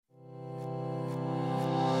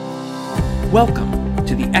Welcome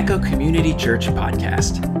to the Echo Community Church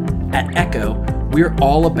podcast. At Echo, we're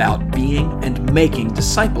all about being and making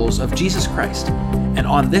disciples of Jesus Christ. And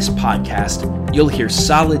on this podcast, you'll hear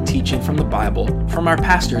solid teaching from the Bible from our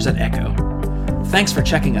pastors at Echo. Thanks for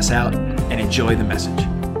checking us out and enjoy the message.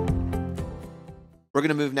 We're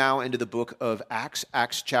going to move now into the book of Acts,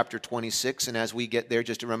 Acts chapter 26. And as we get there,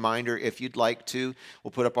 just a reminder, if you'd like to,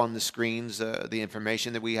 we'll put up on the screens the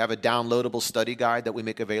information that we have a downloadable study guide that we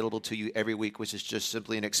make available to you every week, which is just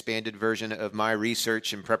simply an expanded version of my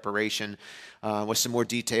research and preparation with some more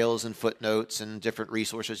details and footnotes and different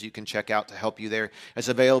resources you can check out to help you there. It's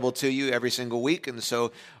available to you every single week. And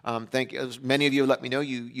so thank you. Many of you let me know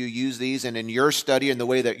you use these. And in your study and the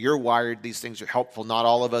way that you're wired, these things are helpful. Not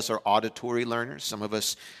all of us are auditory learners. Some of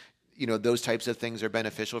us, those types of things are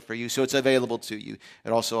beneficial for you. So it's available to you.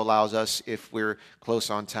 It also allows us, if we're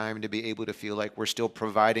close on time, to be able to feel like we're still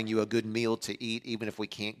providing you a good meal to eat, even if we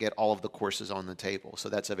can't get all of the courses on the table. So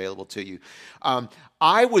that's available to you.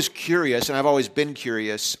 I was curious, and I've always been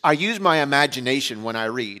curious. I use my imagination when I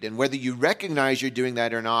read, and whether you recognize you're doing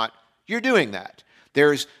that or not, you're doing that.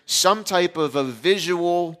 There's some type of a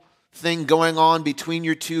visual thing going on between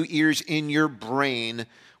your two ears in your brain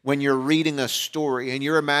when you're reading a story and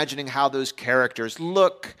you're imagining how those characters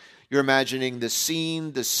look, you're imagining the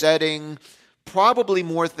scene, the setting, probably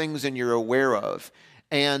more things than you're aware of.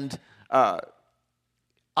 And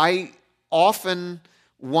I often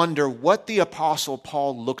wonder what the Apostle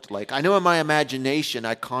Paul looked like. I know in my imagination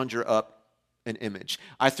I conjure up an image.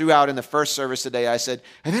 I threw out in the first service today, I said,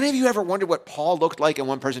 have any of you ever wondered what Paul looked like? And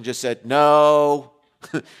one person just said, no.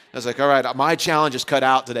 I was like, all right, my challenge is cut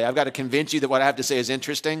out today. I've got to convince you that what I have to say is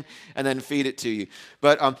interesting and then feed it to you.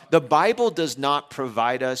 But the Bible does not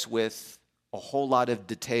provide us with a whole lot of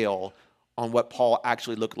detail on what Paul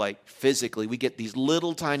actually looked like physically. We get these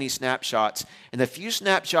little tiny snapshots, and the few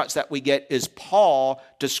snapshots that we get is Paul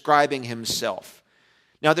describing himself.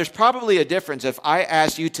 Now, there's probably a difference if I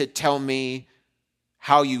ask you to tell me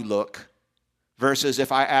how you look versus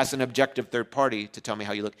if I ask an objective third party to tell me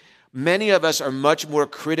how you look. Many of us are much more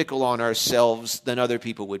critical on ourselves than other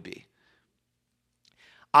people would be.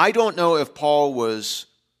 I don't know if Paul was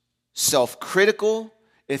self-critical,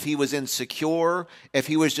 if he was insecure, if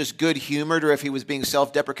he was just good-humored, or if he was being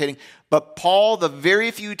self-deprecating. But Paul, the very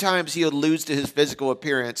few times he alludes to his physical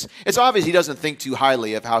appearance, it's obvious he doesn't think too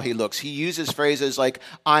highly of how he looks. He uses phrases like,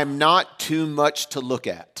 I'm not too much to look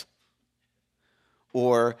at.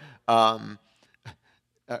 Or,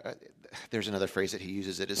 there's another phrase that he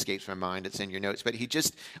uses that escapes my mind. It's in your notes.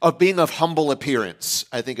 But being of humble appearance,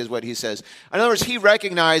 I think is what he says. In other words, he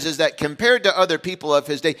recognizes that compared to other people of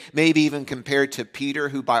his day, maybe even compared to Peter,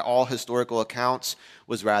 who by all historical accounts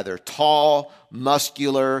was rather tall,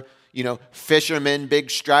 muscular, fisherman,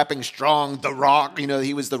 big, strapping, strong, The Rock.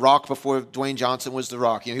 He was The Rock before Dwayne Johnson was The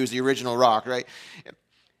Rock. He was the original Rock, right?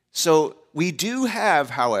 So we do have,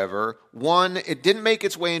 however, it didn't make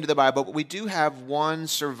its way into the Bible, but we do have one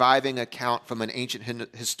surviving account from an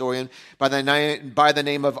ancient historian by the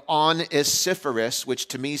name of Onesiphorus, which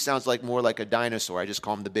to me sounds more like a dinosaur. I just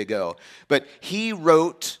call him the Big O. But he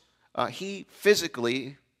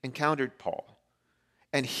physically encountered Paul.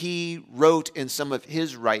 And he wrote in some of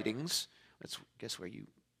his writings, that's, I guess, where you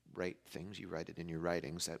write things, you write it in your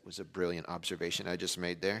writings. That was a brilliant observation I just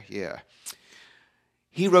made there. Yeah.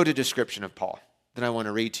 He wrote a description of Paul that I want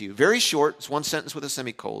to read to you. Very short. It's one sentence with a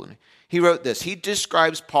semicolon. He wrote this. He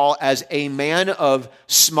describes Paul as a man of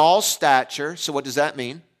small stature. So what does that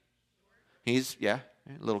mean? He's, a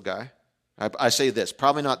little guy. I say this,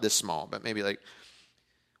 probably not this small, but maybe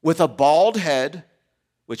with a bald head,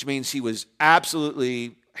 which means he was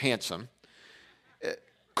absolutely handsome,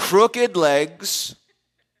 crooked legs,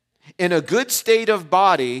 in a good state of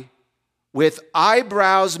body, with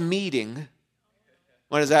eyebrows meeting.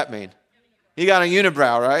 What does that mean? He got a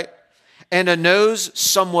unibrow, right? And a nose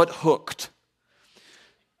somewhat hooked.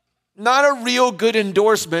 Not a real good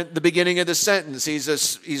endorsement, the beginning of the sentence. He's a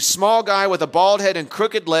small guy with a bald head and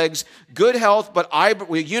crooked legs, good health, but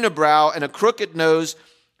with unibrow and a crooked nose,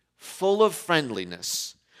 full of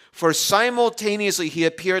friendliness. For simultaneously he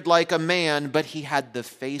appeared like a man, but he had the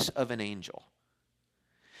face of an angel.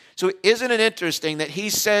 So isn't it interesting that he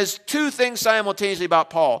says two things simultaneously about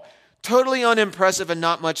Paul? Totally unimpressive and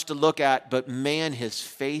not much to look at, but man, his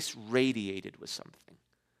face radiated with something.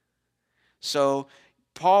 So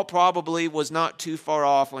Paul probably was not too far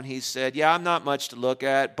off when he said, I'm not much to look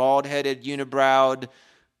at, bald-headed, unibrowed,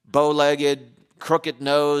 bow-legged, crooked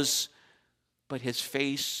nose, but his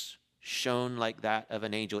face shone like that of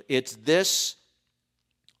an angel. It's this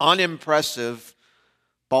unimpressive,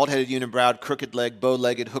 bald-headed, unibrowed, crooked-legged,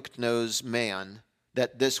 bow-legged, hooked-nosed man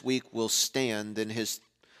that this week will stand in his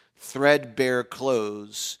threadbare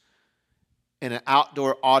clothes in an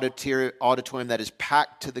outdoor auditorium that is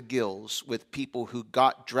packed to the gills with people who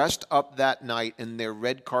got dressed up that night in their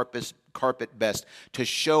red carpet best to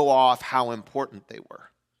show off how important they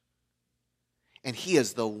were. And he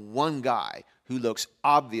is the one guy who looks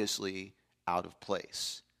obviously out of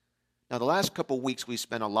place. Now, the last couple of weeks, we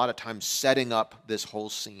spent a lot of time setting up this whole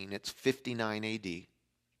scene. It's 59 AD.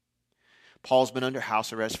 Paul's been under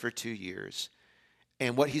house arrest for 2 years.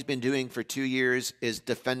 And what he's been doing for 2 years is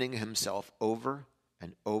defending himself over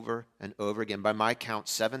and over and over again. By my count,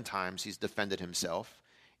 7 times he's defended himself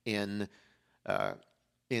in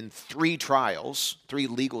 3 trials, 3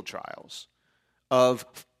 legal trials, of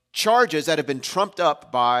charges that have been trumped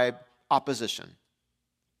up by opposition.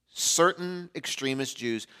 Certain extremist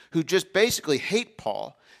Jews who just basically hate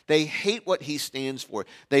Paul. They hate what he stands for.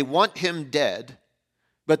 They want him dead,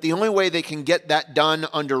 but the only way they can get that done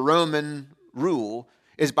under Roman rule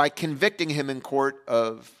is by convicting him in court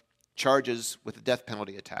of charges with the death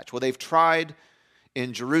penalty attached. Well, they've tried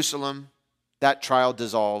in Jerusalem. That trial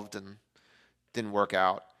dissolved and didn't work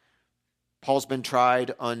out. Paul's been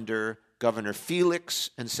tried under Governor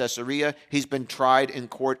Felix in Caesarea. He's been tried in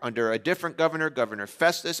court under a different governor, Governor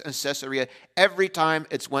Festus in Caesarea. Every time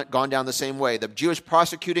it's gone down the same way. The Jewish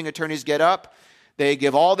prosecuting attorneys get up. They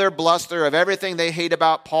give all their bluster of everything they hate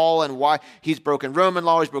about Paul and why he's broken Roman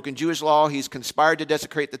law, he's broken Jewish law, he's conspired to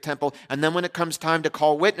desecrate the temple. And then when it comes time to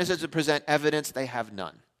call witnesses to present evidence, they have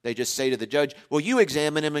none. They just say to the judge, well, you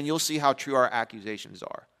examine him and you'll see how true our accusations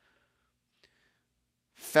are.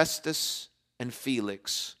 Festus and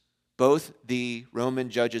Felix, both the Roman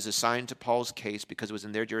judges assigned to Paul's case because it was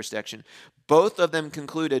in their jurisdiction, both of them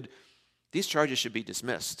concluded these charges should be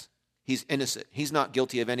dismissed. He's innocent. He's not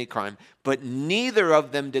guilty of any crime. But neither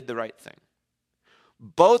of them did the right thing.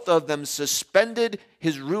 Both of them suspended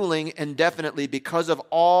his ruling indefinitely because of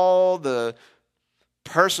all the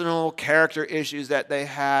personal character issues that they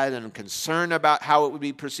had and concern about how it would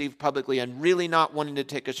be perceived publicly and really not wanting to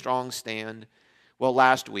take a strong stand. Well,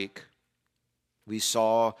 last week, we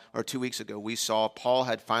saw, or 2 weeks ago, we saw Paul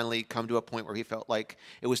had finally come to a point where he felt like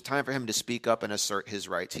it was time for him to speak up and assert his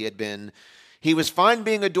rights. He was fine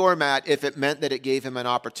being a doormat if it meant that it gave him an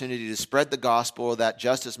opportunity to spread the gospel that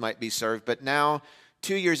justice might be served. But now,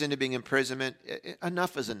 2 years into being in imprisonment,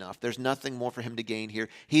 enough is enough. There's nothing more for him to gain here.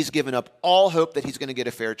 He's given up all hope that he's going to get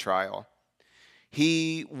a fair trial.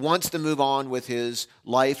 He wants to move on with his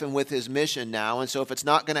life and with his mission now. And so if it's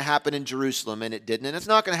not going to happen in Jerusalem, and it didn't, and it's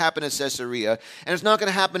not going to happen in Caesarea, and it's not going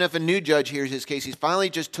to happen if a new judge hears his case, he finally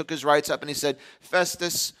just took his rights up and he said,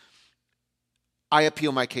 Festus, I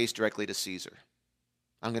appeal my case directly to Caesar.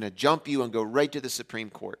 I'm going to jump you and go right to the Supreme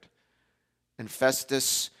Court. And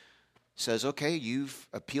Festus says, okay, you've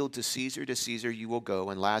appealed to Caesar you will go.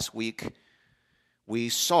 And last week we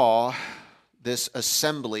saw this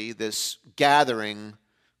assembly, this gathering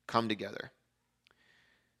come together.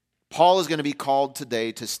 Paul is going to be called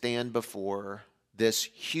today to stand before this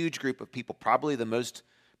huge group of people, probably the most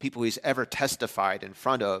people he's ever testified in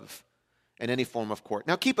front of in any form of court.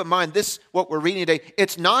 Now keep in mind, what we're reading today,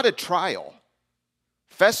 it's not a trial.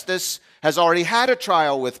 Festus has already had a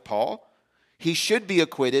trial with Paul. He should be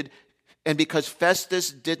acquitted. And because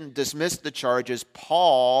Festus didn't dismiss the charges,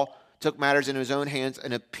 Paul took matters into his own hands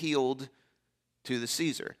and appealed to the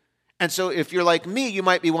Caesar. And so if you're like me, you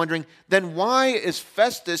might be wondering, then why is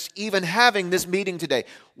Festus even having this meeting today?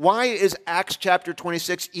 Why is Acts chapter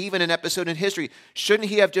 26 even an episode in history? Shouldn't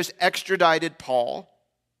he have just extradited Paul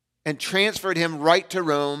and transferred him right to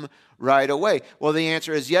Rome right away? Well, the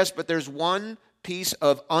answer is yes, but there's one piece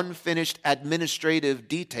of unfinished administrative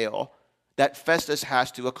detail that Festus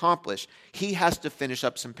has to accomplish. He has to finish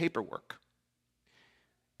up some paperwork.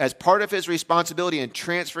 As part of his responsibility in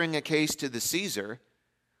transferring a case to the Caesar,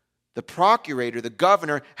 the procurator, the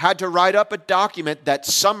governor, had to write up a document that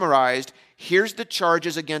summarized, here's the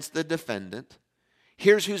charges against the defendant,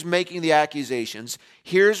 here's who's making the accusations,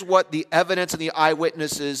 here's what the evidence and the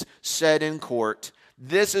eyewitnesses said in court,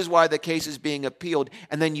 this is why the case is being appealed,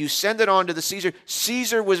 and then you send it on to the Caesar.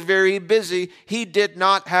 Caesar was very busy. He did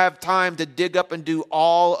not have time to dig up and do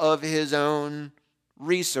all of his own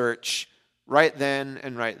research right then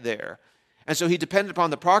and right there. And so he depended upon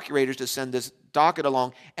the procurators to send this docket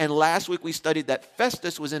along. And last week we studied that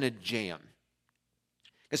Festus was in a jam.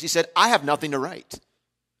 Because he said, I have nothing to write.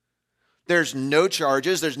 There's no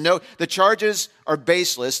charges. The charges are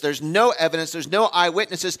baseless. There's no evidence. There's no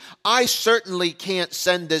eyewitnesses. I certainly can't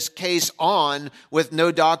send this case on with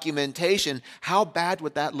no documentation. How bad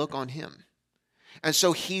would that look on him? And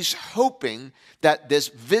so he's hoping that this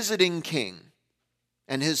visiting king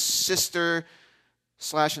and his sister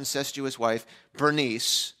 / incestuous wife,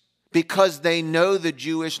 Bernice, because they know the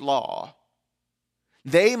Jewish law,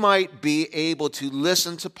 they might be able to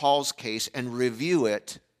listen to Paul's case and review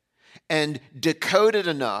it and decode it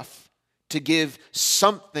enough to give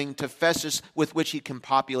something to Festus with which he can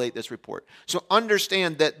populate this report. So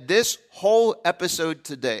understand that this whole episode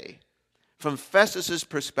today, from Festus's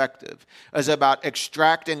perspective, is about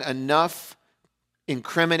extracting enough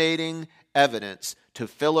incriminating evidence to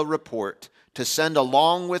fill a report to send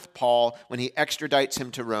along with Paul when he extradites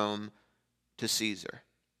him to Rome to Caesar.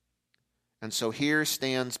 And so here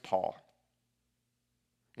stands Paul.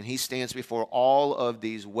 And he stands before all of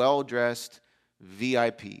these well-dressed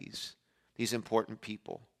VIPs, these important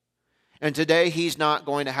people. And today he's not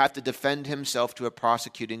going to have to defend himself to a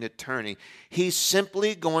prosecuting attorney. He's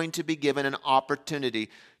simply going to be given an opportunity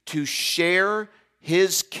to share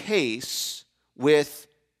his case with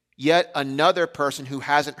yet another person who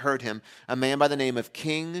hasn't heard him, a man by the name of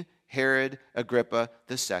King Herod Agrippa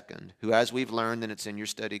II, who, as we've learned, and it's in your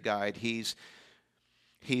study guide, he's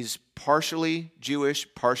partially Jewish,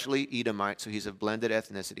 partially Edomite, so he's of blended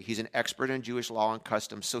ethnicity. He's an expert in Jewish law and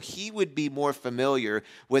customs, so he would be more familiar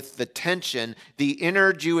with the tension, the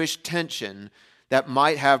inner Jewish tension that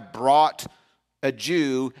might have brought a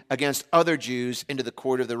Jew against other Jews into the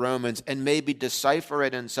court of the Romans and maybe decipher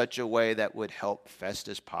it in such a way that would help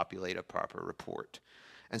Festus populate a proper report.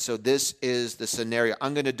 And so this is the scenario.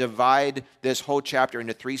 I'm going to divide this whole chapter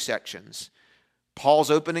into 3 sections. Paul's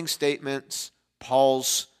opening statements,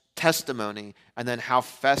 Paul's testimony, and then how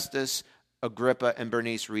Festus, Agrippa, and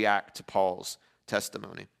Bernice react to Paul's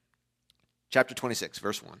testimony. Chapter 26,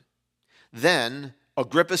 verse 1. Then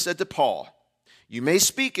Agrippa said to Paul, "You may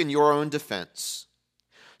speak in your own defense."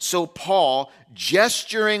 So Paul,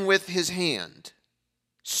 gesturing with his hand,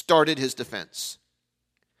 started his defense.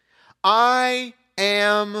 "I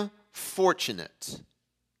am fortunate,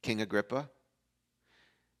 King Agrippa."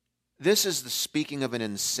 This is the speaking of an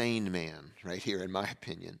insane man right here, in my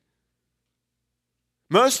opinion.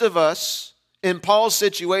 Most of us, in Paul's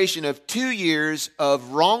situation of 2 years of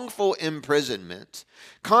wrongful imprisonment,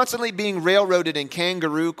 constantly being railroaded in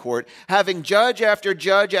kangaroo court, having judge after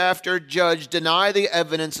judge after judge deny the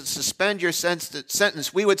evidence and suspend your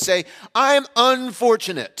sentence, we would say, "I'm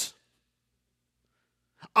unfortunate.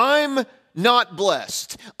 I'm not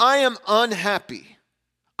blessed. I am unhappy.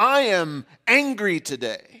 I am angry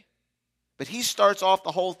today." But he starts off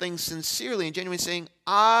the whole thing sincerely and genuinely saying,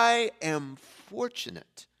 "I am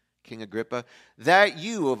fortunate, King Agrippa, that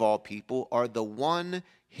you, of all people, are the one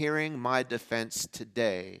hearing my defense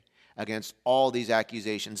today against all these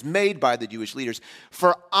accusations made by the Jewish leaders.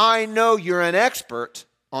 For I know you're an expert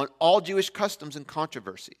on all Jewish customs and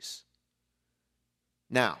controversies.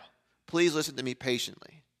 Now, please listen to me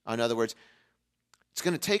patiently." In other words, it's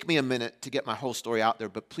going to take me a minute to get my whole story out there,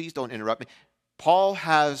 but please don't interrupt me. Paul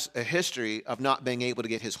has a history of not being able to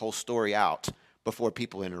get his whole story out before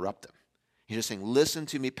people interrupt him. He's just saying, "Listen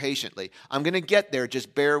to me patiently. I'm going to get there.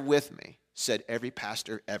 Just bear with me," said every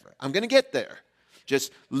pastor ever. I'm going to get there.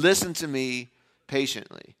 Just listen to me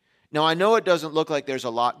patiently. Now, I know it doesn't look like there's a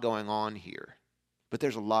lot going on here, but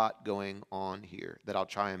there's a lot going on here that I'll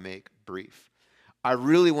try and make brief. I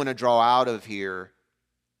really want to draw out of here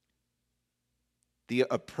the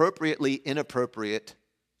appropriately inappropriate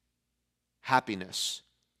happiness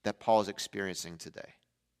that Paul is experiencing today.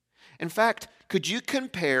 In fact, could you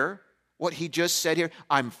compare what he just said here,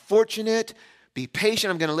 "I'm fortunate, be patient,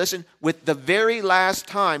 I'm going to listen," with the very last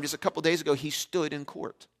time, just a couple days ago, he stood in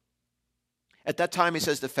court? At that time, he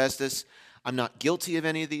says to Festus, "I'm not guilty of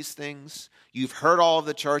any of these things. You've heard all of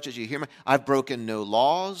the charges. You hear me. I've broken no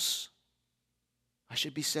laws. I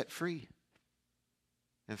should be set free."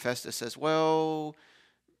 And Festus says, "Well,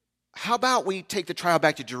 how about we take the trial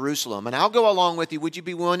back to Jerusalem, and I'll go along with you. Would you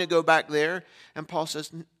be willing to go back there?" And Paul says,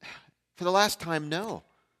 "For the last time, no.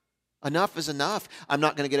 Enough is enough. I'm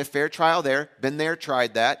not going to get a fair trial there. Been there,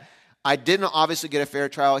 tried that. I didn't obviously get a fair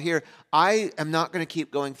trial here. I am not going to keep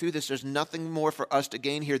going through this. There's nothing more for us to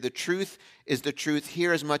gain here. The truth is the truth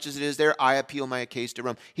here as much as it is there. I appeal my case to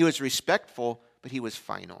Rome." He was respectful, but he was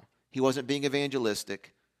final. He wasn't being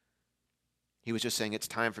evangelistic. He was just saying, "It's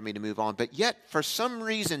time for me to move on." But yet, for some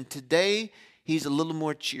reason, today, he's a little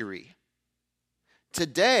more cheery.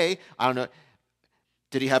 Today, I don't know,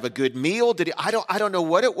 did he have a good meal? I don't know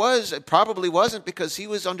what it was. It probably wasn't, because he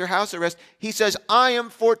was under house arrest. He says, "I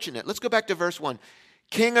am fortunate." Let's go back to verse 1.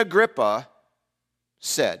 King Agrippa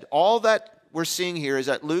said, all that we're seeing here is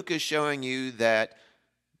that Luke is showing you that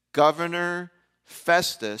Governor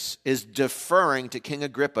Festus is deferring to King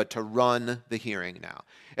Agrippa to run the hearing now.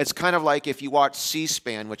 It's kind of like if you watch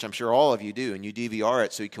C-SPAN, which I'm sure all of you do, and you DVR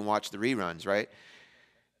it so you can watch the reruns, right?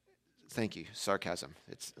 thank you, sarcasm.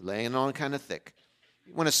 It's laying on kind of thick.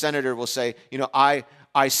 When a senator will say,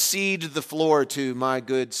 I cede the floor to my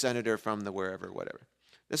good senator from the wherever, whatever.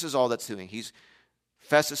 This is all that's doing.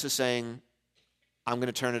 Festus is saying, I'm going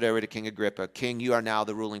to turn it over to King Agrippa. King, you are now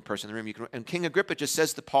the ruling person in the room. And King Agrippa just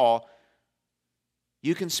says to Paul,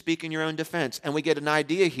 you can speak in your own defense. And we get an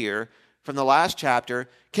idea here from the last chapter.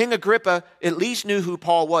 King Agrippa at least knew who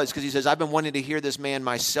Paul was because he says, I've been wanting to hear this man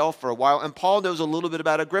myself for a while. And Paul knows a little bit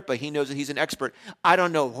about Agrippa. He knows that he's an expert. I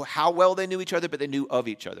don't know how well they knew each other, but they knew of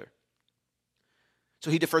each other.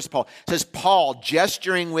 So he defers to Paul. It says, Paul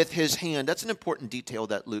gesturing with his hand. That's an important detail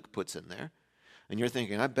that Luke puts in there. And you're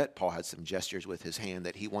thinking, I bet Paul had some gestures with his hand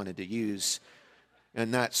that he wanted to use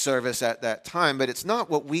in that service at that time. But it's not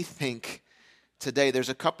what we think today. There's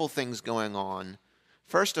a couple things going on.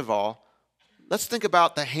 First of all, let's think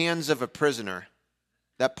about the hands of a prisoner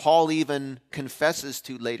that Paul even confesses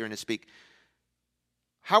to later in his speech.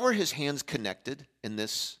 How are his hands connected in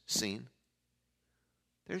this scene?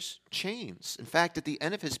 There's chains. In fact, at the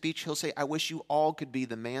end of his speech, he'll say, I wish you all could be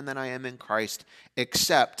the man that I am in Christ,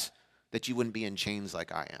 except that you wouldn't be in chains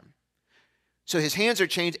like I am. So his hands are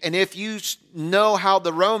chained, and if you know how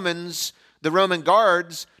the Roman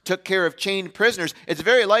guards took care of chained prisoners, it's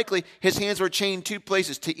very likely his hands were chained two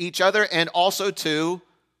places, to each other and also to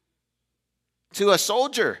a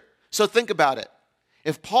soldier. So think about it.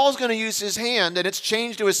 If Paul's going to use his hand and it's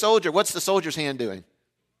chained to a soldier, what's the soldier's hand doing?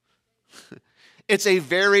 It's a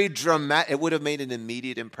very dramatic, it would have made an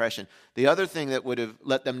immediate impression. The other thing that would have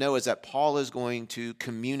let them know is that Paul is going to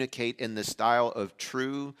communicate in the style of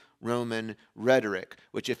true Roman rhetoric,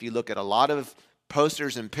 which if you look at a lot of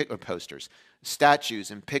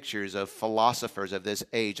statues and pictures of philosophers of this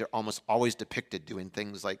age are almost always depicted doing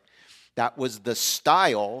things like that. Was the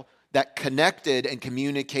style that connected and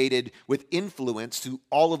communicated with influence to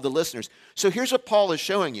all of the listeners. So here's what Paul is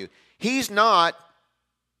showing you. He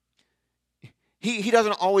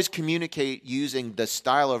doesn't always communicate using the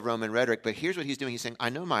style of Roman rhetoric, but here's what he's doing. He's saying, I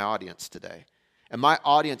know my audience today, and my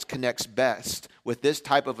audience connects best with this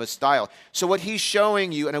type of a style. So what he's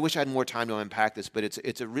showing you, and I wish I had more time to unpack this, but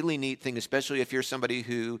it's a really neat thing, especially if you're somebody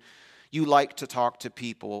who you like to talk to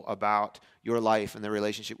people about your life and their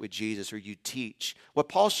relationship with Jesus, or you teach. What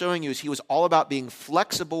Paul's showing you is he was all about being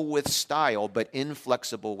flexible with style, but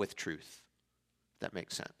inflexible with truth. If that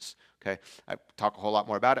makes sense. Okay, I talk a whole lot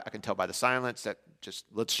more about it. I can tell by the silence that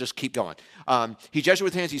let's just keep going. He gestures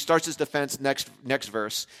with hands. He starts his defense. Next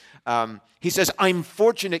verse. He says, I'm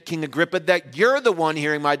fortunate, King Agrippa, that you're the one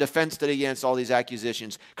hearing my defense today against all these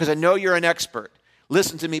accusations, because I know you're an expert.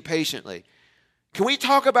 Listen to me patiently. Can we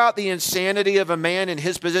talk about the insanity of a man in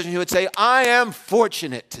his position who would say, I am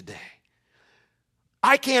fortunate today.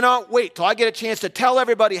 I cannot wait till I get a chance to tell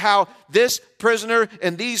everybody how this prisoner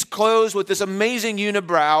in these clothes with this amazing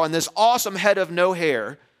unibrow and this awesome head of no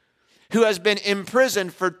hair, who has been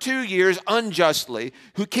imprisoned for 2 years unjustly,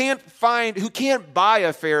 who can't buy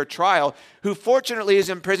a fair trial, who fortunately is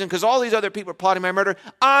in prison because all these other people are plotting my murder.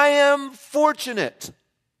 I am fortunate.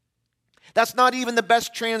 That's not even the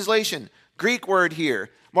best translation. Greek word here,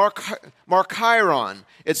 markairon.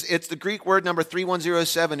 It's the Greek word number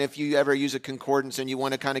 3107 if you ever use a concordance and you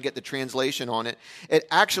want to kind of get the translation on it. It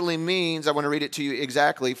actually means, I want to read it to you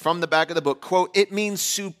exactly from the back of the book, quote, it means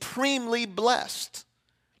supremely blessed.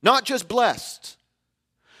 Not just blessed.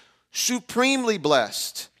 Supremely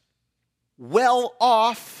blessed. Well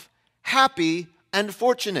off, happy, and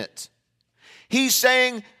fortunate. He's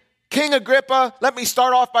saying, King Agrippa, let me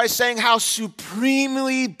start off by saying how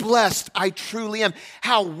supremely blessed I truly am.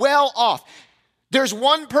 How well off. There's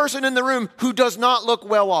one person in the room who does not look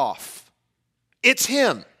well off. It's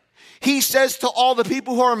him. He says to all the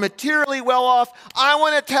people who are materially well off, I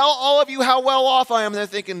want to tell all of you how well off I am. And they're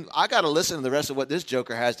thinking, I got to listen to the rest of what this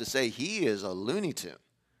joker has to say. He is a Looney Tune.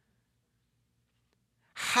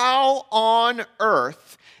 How on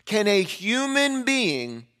earth can a human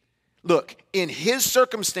being, look, in his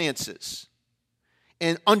circumstances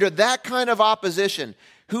and under that kind of opposition,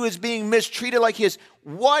 who is being mistreated like he is,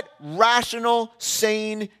 what rational,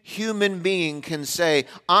 sane human being can say,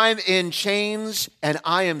 I'm in chains and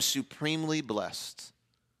I am supremely blessed?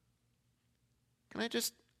 Can I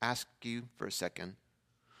just ask you for a second?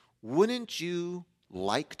 Wouldn't you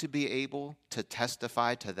like to be able to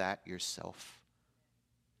testify to that yourself?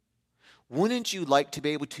 Wouldn't you like to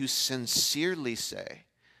be able to sincerely say,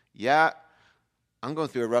 yeah, I'm going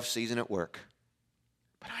through a rough season at work,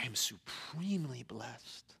 but I am supremely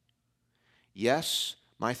blessed. Yes,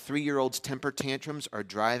 my 3-year-old's temper tantrums are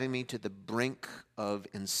driving me to the brink of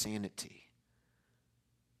insanity,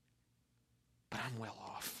 but I'm well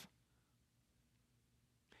off.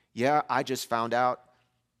 Yeah, I just found out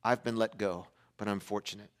I've been let go, but I'm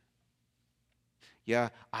fortunate. Yeah,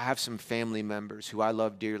 I have some family members who I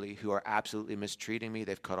love dearly who are absolutely mistreating me.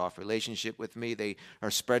 They've cut off relationship with me. They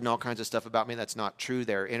are spreading all kinds of stuff about me that's not true.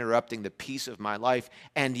 They're interrupting the peace of my life.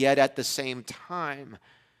 And yet at the same time,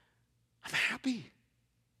 I'm happy.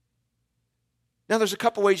 Now, there's a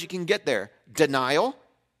couple ways you can get there. Denial,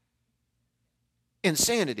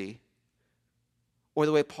 insanity, or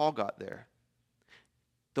the way Paul got there.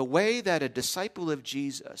 The way that a disciple of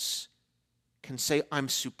Jesus can say, I'm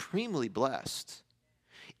supremely blessed,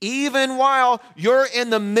 even while you're in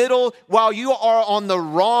the middle, while you are on the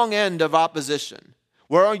wrong end of opposition,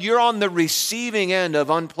 where you're on the receiving end of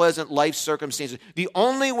unpleasant life circumstances. The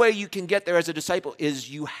only way you can get there as a disciple is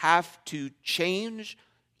you have to change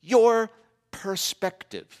your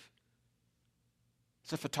perspective.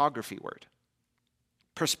 It's a photography word.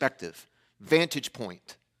 Perspective, vantage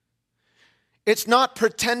point. It's not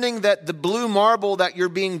pretending that the blue marble that you're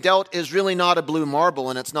being dealt is really not a blue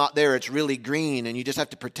marble and it's not there, it's really green and you just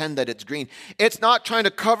have to pretend that it's green. It's not trying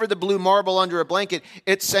to cover the blue marble under a blanket.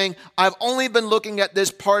 It's saying, I've only been looking at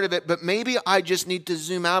this part of it, but maybe I just need to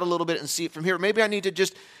zoom out a little bit and see it from here. Maybe I need to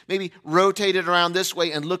just rotate it around this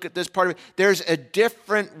way and look at this part of it. There's a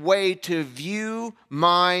different way to view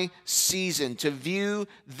my season, to view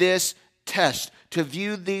this test, to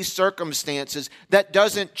view these circumstances that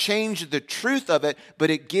doesn't change the truth of it, but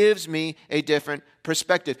it gives me a different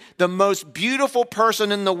perspective. The most beautiful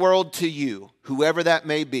person in the world to you, whoever that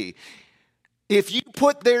may be, if you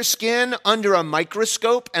put their skin under a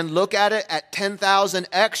microscope and look at it at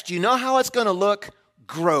 10,000x, do you know how it's going to look?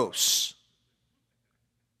 Gross.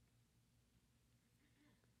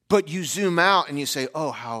 But you zoom out and you say,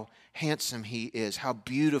 oh, how handsome he is, how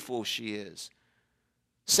beautiful she is.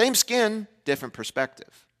 Same skin, different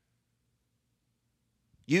perspective.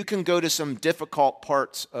 You can go to some difficult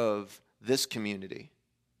parts of this community.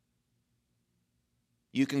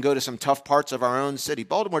 You can go to some tough parts of our own city.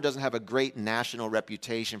 Baltimore doesn't have a great national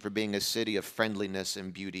reputation for being a city of friendliness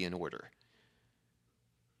and beauty and order.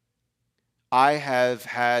 I have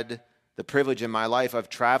had the privilege in my life of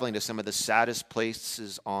traveling to some of the saddest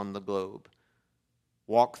places on the globe.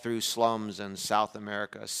 Walked through slums in South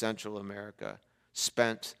America, Central America.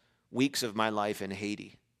 Spent weeks of my life in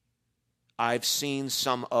Haiti. I've seen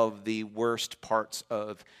some of the worst parts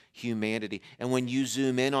of humanity. And when you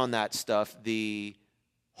zoom in on that stuff, the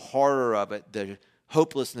horror of it, the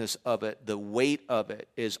hopelessness of it, the weight of it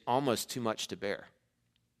is almost too much to bear.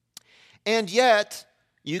 And yet,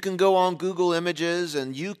 you can go on Google Images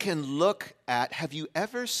and you can look at, have you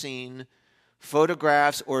ever seen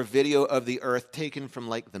photographs or video of the earth taken from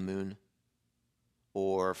like the moon?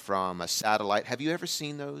 Or from a satellite. Have you ever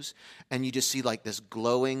seen those? And you just see like this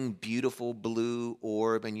glowing, beautiful blue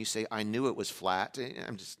orb, and you say, I knew it was flat.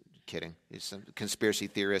 I'm just kidding. It's some conspiracy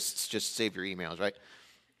theorists, just save your emails, right?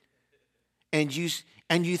 And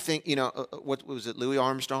you think, what was it, Louis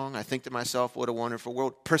Armstrong? I think to myself, what a wonderful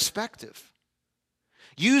world. Perspective.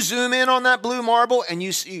 You zoom in on that blue marble and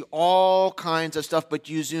you see all kinds of stuff, but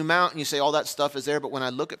you zoom out and you say all that stuff is there, but when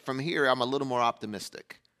I look at from here, I'm a little more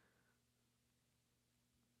optimistic.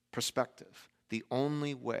 Perspective. The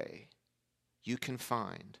only way you can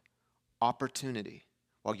find opportunity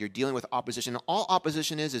while you're dealing with opposition. All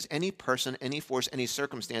opposition is any person, any force, any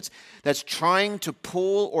circumstance that's trying to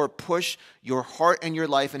pull or push your heart and your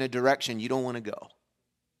life in a direction you don't want to go.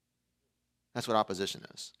 That's what opposition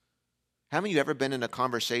is. Haven't you ever been in a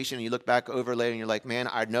conversation and you look back over later and you're like, man,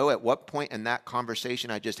 I know at what point in that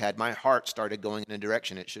conversation I just had, my heart started going in a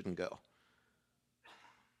direction it shouldn't go.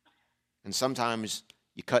 And sometimes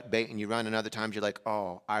you cut bait and you run, and other times you're like,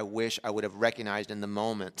 oh, I wish I would have recognized in the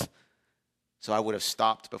moment, so I would have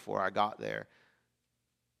stopped before I got there.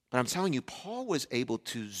 But I'm telling you, Paul was able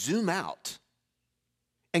to zoom out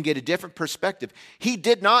and get a different perspective. He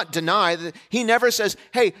did not deny that. He never says,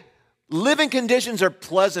 hey, living conditions are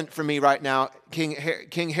pleasant for me right now, King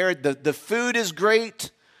Herod. The food is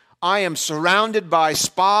great. I am surrounded by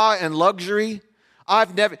spa and luxury.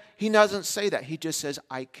 He doesn't say that. He just says,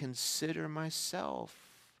 I consider myself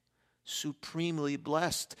supremely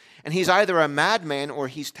blessed. And he's either a madman or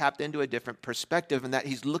he's tapped into a different perspective, and that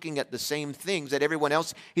he's looking at the same things that everyone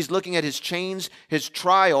else. He's looking at his chains, his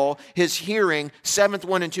trial, his hearing, 7th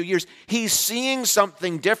one in 2 years. He's seeing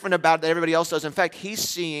something different about it that everybody else does. In fact, he's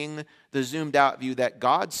seeing the zoomed out view that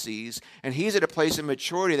God sees, and he's at a place of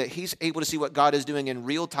maturity that he's able to see what God is doing in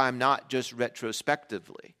real time, not just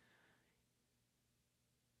retrospectively.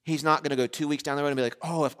 He's not going to go 2 weeks down the road and be like,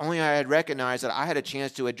 oh, if only I had recognized that I had a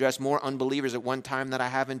chance to address more unbelievers at one time than I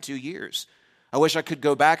have in 2 years. I wish I could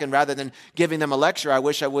go back and rather than giving them a lecture, I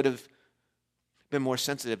wish I would have been more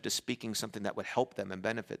sensitive to speaking something that would help them and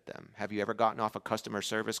benefit them? Have you ever gotten off a customer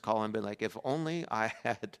service call and been like, if only I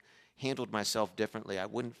had handled myself differently, I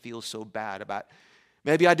wouldn't feel so bad about,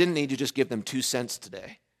 maybe I didn't need to just give them 2 cents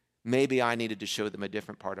today. Maybe I needed to show them a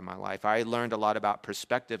different part of my life. I learned a lot about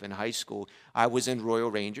perspective in high school. I was in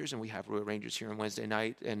Royal Rangers, and we have Royal Rangers here on Wednesday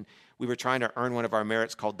night, and we were trying to earn one of our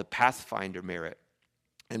merits called the Pathfinder merit.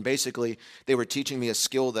 And basically, they were teaching me a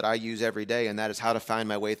skill that I use every day, and that is how to find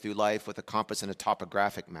my way through life with a compass and a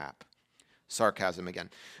topographic map. Sarcasm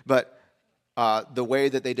again. But the way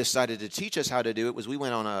that they decided to teach us how to do it was we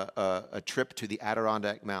went on a trip to the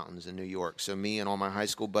Adirondack Mountains in New York. So me and all my high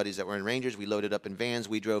school buddies that were in Rangers, we loaded up in vans,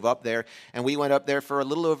 we drove up there, and we went up there for a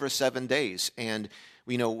little over 7 days. And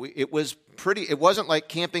it was pretty, it wasn't like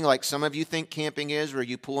camping like some of you think camping is, where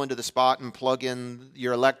you pull into the spot and plug in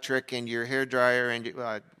your electric and your hairdryer, and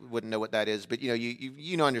I wouldn't know what that is, but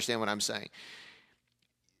you understand what I'm saying.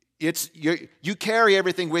 You carry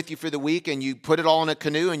everything with you for the week, and you put it all in a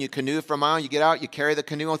canoe, and you canoe for a mile. You get out, you carry the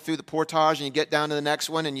canoe through the portage, and you get down to the next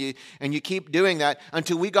one, and you keep doing that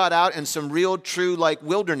until we got out in some real, true, like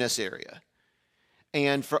wilderness area.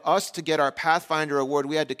 And for us to get our Pathfinder award,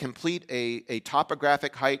 we had to complete a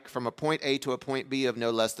topographic hike from a point A to a point B of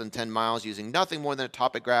no less than 10 miles using nothing more than a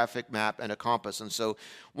topographic map and a compass. And so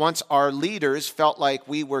once our leaders felt like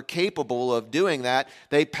we were capable of doing that,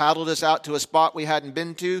 they paddled us out to a spot we hadn't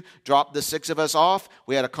been to, dropped the 6 of us off.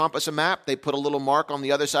 We had a compass and map. They put a little mark on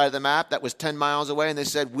the other side of the map that was 10 miles away, and they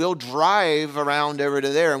said, we'll drive around over to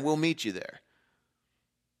there, and we'll meet you there.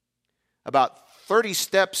 About 30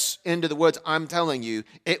 steps into the woods, I'm telling you,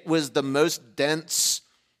 it was the most dense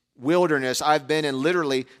wilderness I've been in.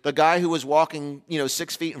 Literally, the guy who was walking,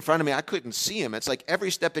 6 feet in front of me, I couldn't see him. It's like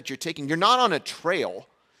every step that you're taking, you're not on a trail.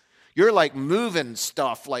 You're like moving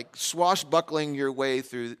stuff, like swashbuckling your way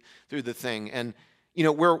through the thing. And,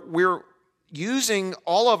 we're using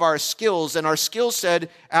all of our skills, and our skill said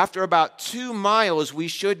after about 2 miles, we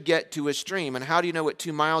should get to a stream. And how do you know what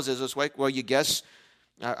 2 miles is? It's like, well, you guess.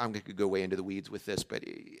 I'm going to go way into the weeds with this, but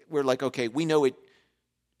we're like, okay, we know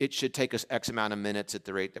it should take us X amount of minutes at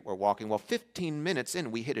the rate that we're walking. Well, 15 minutes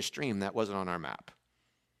in, we hit a stream that wasn't on our map.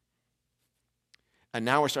 And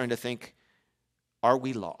now we're starting to think, are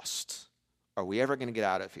we lost? Are we ever going to get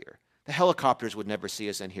out of here? The helicopters would never see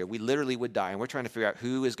us in here. We literally would die, and we're trying to figure out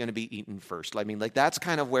who is going to be eaten first. I mean, that's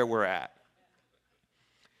kind of where we're at.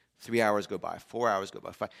 3 hours go by, 4 hours go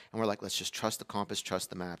by, 5, and we're like, let's just trust the compass,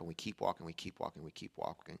 trust the map, and we keep walking, we keep walking, we keep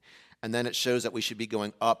walking. And then it shows that we should be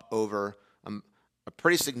going up over a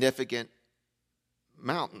pretty significant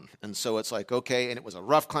mountain. And so it's like, okay, and it was a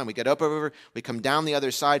rough climb. We get up over, we come down the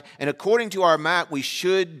other side, and according to our map, we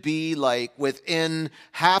should be like within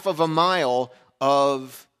half of a mile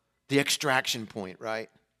of the extraction point,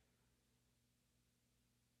 right?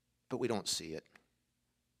 But we don't see it.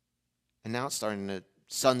 And now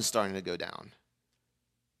sun's starting to go down.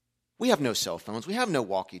 We have no cell phones. We have no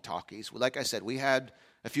walkie-talkies. Like I said, we had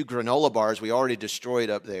a few granola bars we already destroyed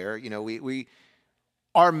up there.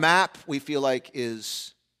 Our map, we feel like,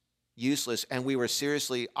 is useless. And we were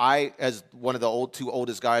seriously, as one of the two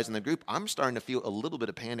oldest guys in the group, I'm starting to feel a little bit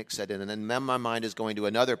of panic set in. And then my mind is going to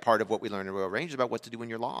another part of what we learned in Royal Rangers about what to do when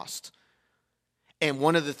you're lost. And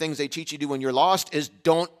one of the things they teach you to do when you're lost is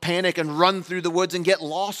don't panic and run through the woods and get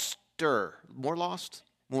lost. More lost?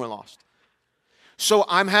 More lost. So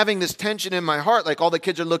I'm having this tension in my heart, like all the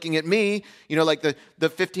kids are looking at me, like the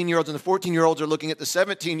 15-year-olds and the 14-year-olds are looking at the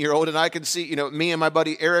 17-year-old, and I can see, me and my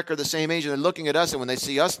buddy Eric are the same age, and they're looking at us, and when they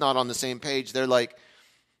see us not on the same page, they're like,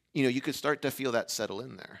 you could start to feel that settle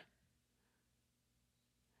in there.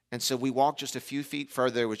 And so we walked just a few feet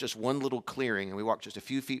further. There was just one little clearing, and we walked just a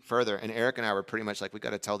few feet further, and Eric and I were pretty much like, we got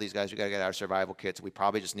to tell these guys, we got to get our survival kits. We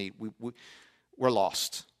probably just we're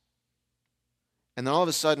lost. And then all of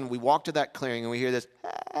a sudden, we walk to that clearing, and we hear this,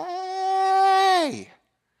 hey,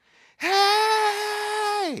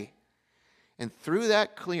 hey. And through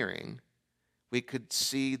that clearing, we could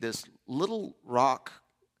see this little rock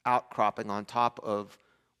outcropping on top of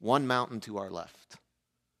one mountain to our left.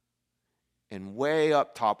 And way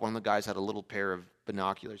up top, one of the guys had a little pair of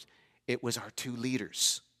binoculars. It was our 2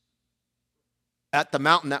 leaders. At the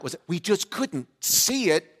mountain, we just couldn't see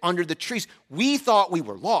it under the trees. We thought we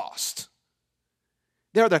were lost.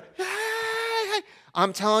 They're there.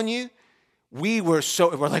 I'm telling you, we're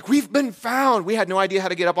like, we've been found. We had no idea how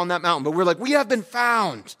to get up on that mountain, but we're like, we have been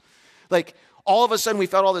found. Like, all of a sudden, we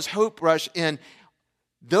felt all this hope rush, and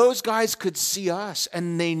those guys could see us,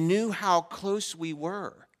 and they knew how close we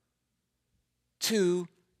were to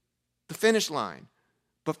the finish line.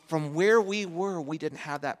 But from where we were, we didn't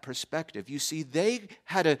have that perspective. You see, they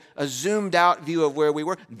had a zoomed out view of where we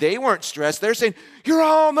were. They weren't stressed. They're saying, you're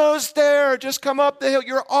almost there. Just come up the hill.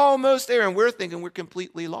 You're almost there. And we're thinking we're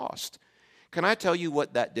completely lost. Can I tell you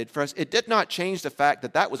what that did for us? It did not change the fact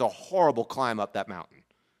that that was a horrible climb up that mountain.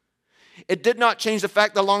 It did not change the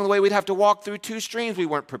fact that along the way we'd have to walk through 2 streams we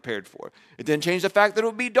weren't prepared for. It didn't change the fact that it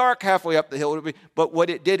would be dark halfway up the hill. But what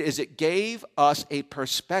it did is it gave us a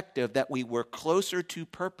perspective that we were closer to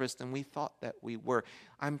purpose than we thought that we were.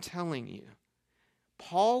 I'm telling you,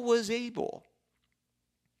 Paul was able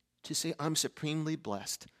to say, I'm supremely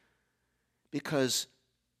blessed because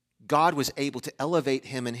God was able to elevate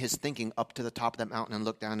him and his thinking up to the top of that mountain and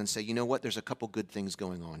look down and say, you know what, there's a couple good things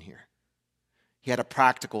going on here. He had a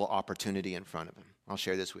practical opportunity in front of him. I'll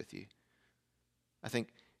share this with you. I think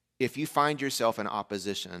if you find yourself in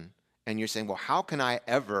opposition and you're saying, well, how can I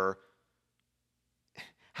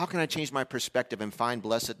change my perspective and find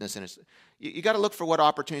blessedness in it? You got to look for what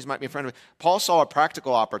opportunities might be in front of him. Paul saw a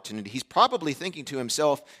practical opportunity. He's probably thinking to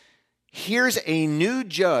himself, here's a new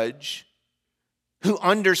judge who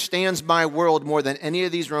understands my world more than any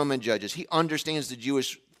of these Roman judges. He understands the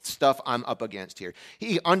Jewish stuff I'm up against here.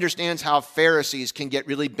 He understands how Pharisees can get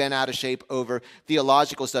really bent out of shape over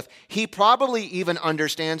theological stuff. He probably even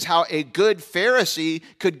understands how a good Pharisee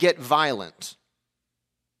could get violent.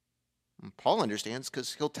 And Paul understands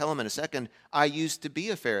because he'll tell him in a second, I used to be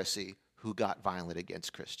a Pharisee who got violent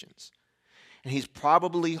against Christians. And he's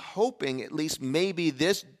probably hoping at least maybe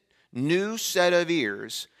this new set of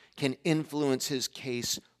ears can influence his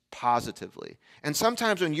case positively. And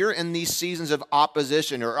sometimes when you're in these seasons of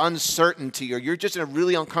opposition or uncertainty, or you're just in a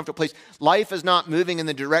really uncomfortable place, life is not moving in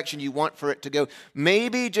the direction you want for it to go.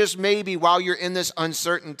 Maybe, just maybe, while you're in this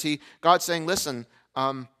uncertainty, God's saying, listen,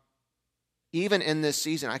 even in this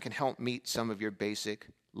season, I can help meet some of your basic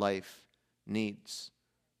life needs.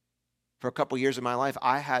 For a couple years of my life,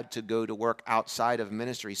 I had to go to work outside of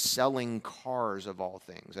ministry selling cars of all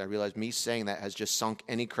things. I realized me saying that has just sunk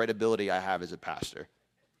any credibility I have as a pastor.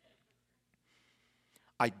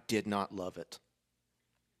 I did not love it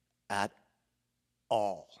at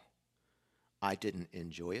all. I didn't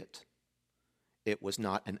enjoy it. It was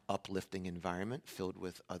not an uplifting environment filled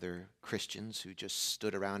with other Christians who just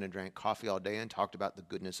stood around and drank coffee all day and talked about the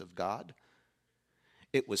goodness of God.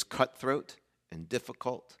 It was cutthroat and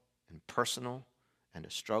difficult and personal and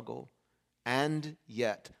a struggle. And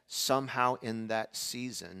yet, somehow in that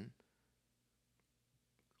season,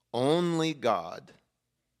 only God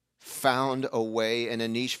found a way and a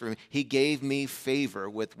niche for me. He gave me favor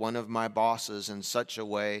with one of my bosses in such a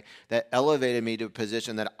way that elevated me to a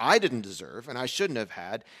position that I didn't deserve and I shouldn't have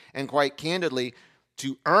had. And quite candidly,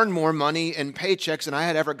 to earn more money and paychecks than I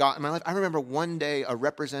had ever gotten in my life. I remember one day a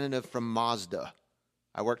representative from Mazda.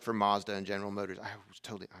 I worked for Mazda and General Motors. I was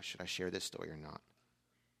totally, should I share this story or not?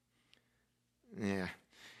 Yeah.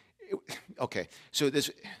 Okay. So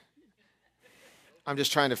this, I'm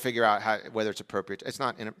just trying to figure out whether it's appropriate. It's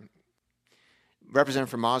not. Representative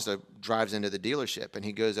from Mazda drives into the dealership, and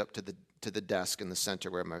he goes up to the desk in the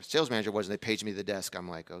center where my sales manager was, and they page me to the desk. I'm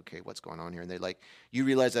like, okay, what's going on here? And they're like, you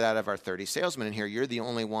realize that out of our 30 salesmen in here, you're the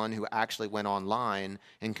only one who actually went online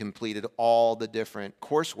and completed all the different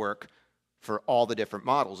coursework for all the different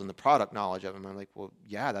models and the product knowledge of them. I'm like, well,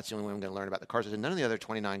 yeah, that's the only way I'm going to learn about the cars. I said, none of the other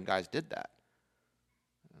 29 guys did that.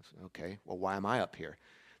 I said, okay, well, why am I up here?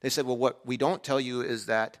 They said, well, what we don't tell you is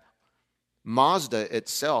that Mazda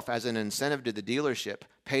itself, as an incentive to the dealership,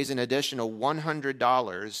 pays an additional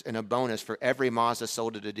 $100 in a bonus for every Mazda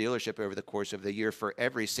sold at a dealership over the course of the year for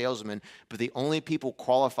every salesman, but the only people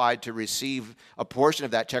qualified to receive a portion of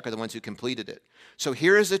that check are the ones who completed it. So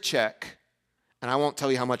here is a check, and I won't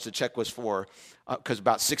tell you how much the check was for, because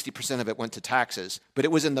about 60% of it went to taxes, but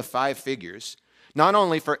it was in the 5 figures, not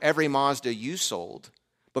only for every Mazda you sold,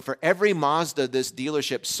 but for every Mazda this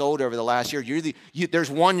dealership sold over the last year, there's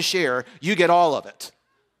one share, you get all of it.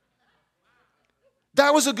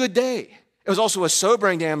 That was a good day. It was also a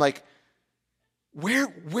sobering day. I'm like, where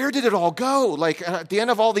did it all go? Like, at the end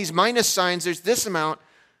of all these minus signs, there's this amount.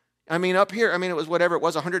 I mean, up here, it was whatever it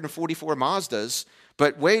was, 144 Mazdas.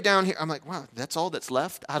 But way down here, I'm like, wow, that's all that's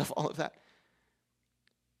left out of all of that.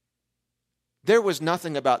 There was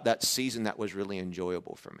nothing about that season that was really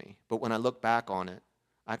enjoyable for me. But when I look back on it,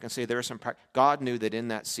 I can say there are God knew that in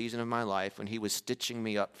that season of my life, when he was stitching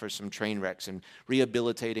me up for some train wrecks and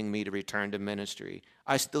rehabilitating me to return to ministry,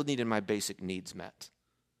 I still needed my basic needs met.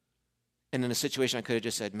 And in a situation I could have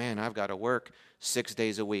just said, man, I've got to work 6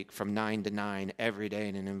 days a week from 9 to 9 every day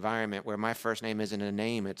in an environment where my first name isn't a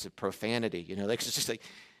name, it's a profanity. It's just like,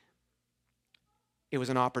 it was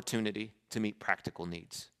an opportunity to meet practical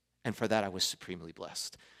needs. And for that, I was supremely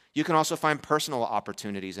blessed. You can also find personal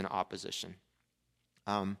opportunities in opposition.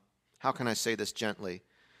 How can I say this gently?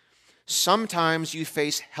 Sometimes you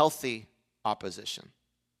face healthy opposition.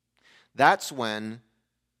 That's when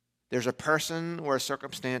there's a person or a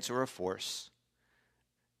circumstance or a force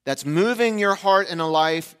that's moving your heart in a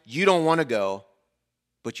life you don't want to go,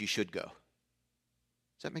 but you should go.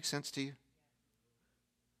 Does that make sense to you?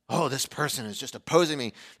 Oh, this person is just opposing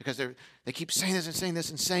me because they keep saying this and saying this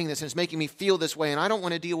and saying this, and it's making me feel this way, and I don't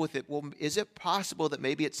want to deal with it. Well, is it possible that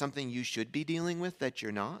maybe it's something you should be dealing with that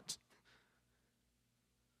you're not?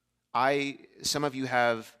 Some of you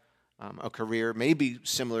have a career maybe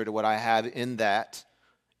similar to what I have, in that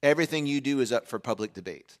everything you do is up for public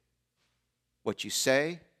debate. What you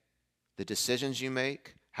say, the decisions you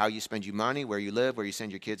make, how you spend your money, where you live, where you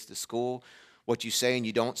send your kids to school, what you say and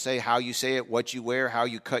you don't say, how you say it, what you wear, how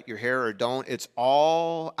you cut your hair or don't. It's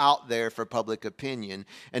all out there for public opinion.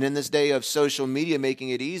 And in this day of social media making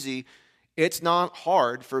it easy, it's not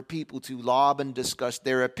hard for people to lob and discuss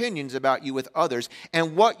their opinions about you with others.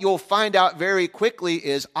 And what you'll find out very quickly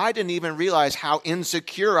is I didn't even realize how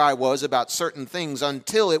insecure I was about certain things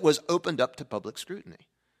until it was opened up to public scrutiny.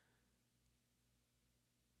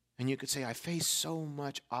 And you could say, I face so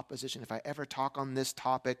much opposition. If I ever talk on this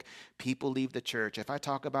topic, people leave the church. If I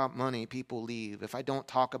talk about money, people leave. If I don't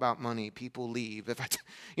talk about money, people leave.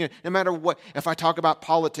 No matter what, if I talk about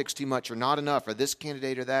politics too much or not enough, or this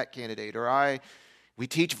candidate or that candidate, or we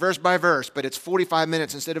teach verse by verse, but it's 45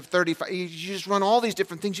 minutes instead of 35. You just run all these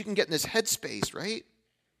different things. You can get in this headspace, right?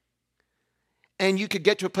 And you could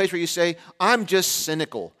get to a place where you say, I'm just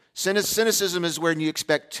cynical. Cynicism is when you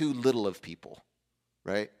expect too little of people,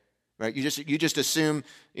 right? Right? You just assume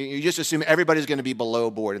everybody's going to be below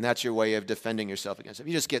board, and that's your way of defending yourself against it.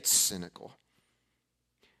 You just get cynical.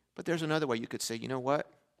 But there's another way. You could say, you know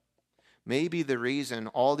what? Maybe the reason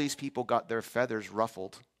all these people got their feathers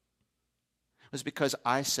ruffled was because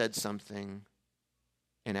I said something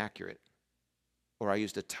inaccurate, or I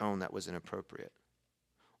used a tone that was inappropriate.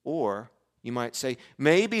 Or you might say,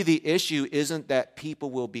 maybe the issue isn't that people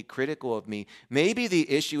will be critical of me. Maybe the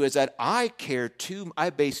issue is that I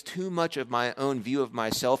base too much of my own view of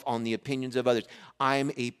myself on the opinions of others.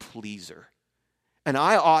 I'm a pleaser, and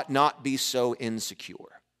I ought not be so insecure.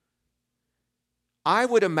 I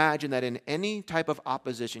would imagine that in any type of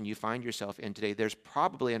opposition you find yourself in today, there's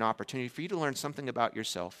probably an opportunity for you to learn something about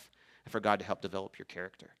yourself and for God to help develop your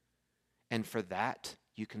character. And for that,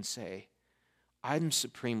 you can say, I'm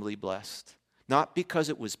supremely blessed, not because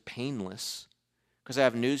it was painless, because I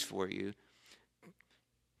have news for you.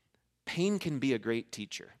 Pain can be a great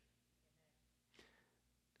teacher.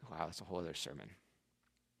 Wow, that's a whole other sermon.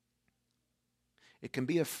 It can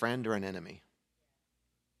be a friend or an enemy.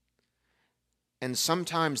 And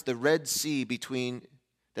sometimes the Red Sea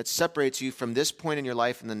that separates you from this point in your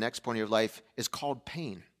life and the next point in your life is called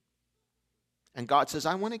pain. And God says,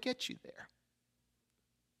 I want to get you there.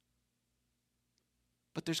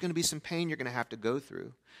 But there's going to be some pain you're going to have to go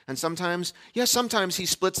through. And sometimes he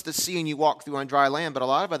splits the sea and you walk through on dry land, but a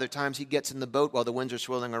lot of other times he gets in the boat while the winds are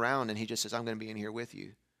swirling around and he just says, I'm going to be in here with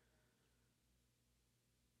you.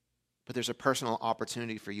 But there's a personal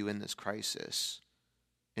opportunity for you in this crisis,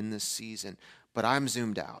 in this season. But I'm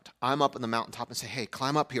zoomed out. I'm up on the mountaintop and say, hey,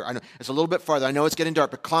 climb up here. I know it's a little bit farther. I know it's getting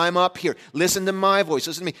dark, but climb up here. Listen to my voice.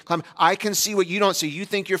 Listen to me. Climb. I can see what you don't see. You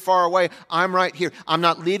think you're far away. I'm right here. I'm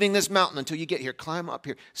not leaving this mountain until you get here. Climb up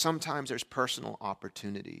here. Sometimes there's personal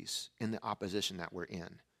opportunities in the opposition that we're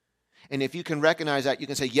in. And if you can recognize that, you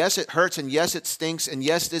can say, yes, it hurts, and yes, it stinks, and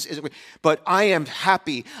yes, this isn't, but I am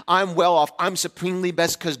happy, I'm well off, I'm supremely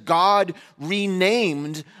blessed because God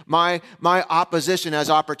renamed my opposition as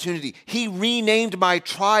opportunity. He renamed my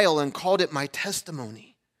trial and called it my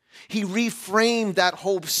testimony. He reframed that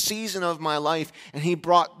whole season of my life, and he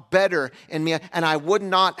brought better in me, and I would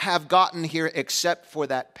not have gotten here except for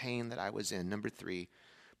that pain that I was in. Number 3.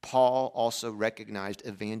 Paul also recognized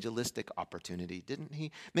evangelistic opportunity, didn't he?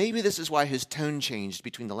 Maybe this is why his tone changed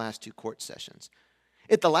between the last 2 court sessions.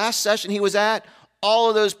 At the last session he was at, all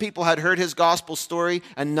of those people had heard his gospel story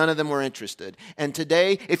and none of them were interested. And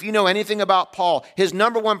today, if you know anything about Paul, his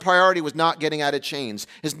number 1 priority was not getting out of chains.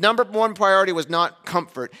 His number 1 priority was not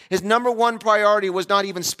comfort. His number 1 priority was not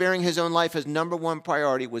even sparing his own life. His number 1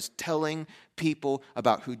 priority was telling people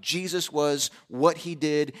about who Jesus was, what he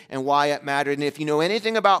did, and why it mattered. And if you know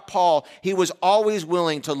anything about Paul, he was always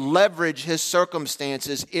willing to leverage his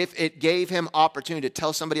circumstances if it gave him opportunity to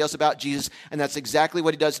tell somebody else about Jesus. And that's exactly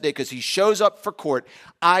what he does today because he shows up for court.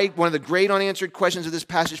 One of the great unanswered questions of this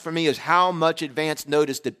passage for me is how much advance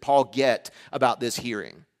notice did Paul get about this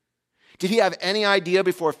hearing? Did he have any idea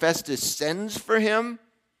before Festus sends for him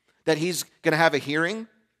that he's going to have a hearing?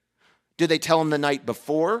 Did they tell him the night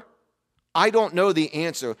before? I don't know the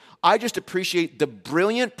answer. I just appreciate the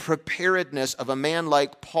brilliant preparedness of a man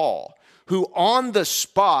like Paul, who on the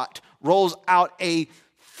spot rolls out a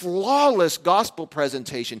flawless gospel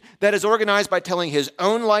presentation that is organized by telling his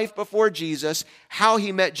own life before Jesus, how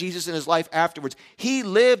he met Jesus in his life afterwards. He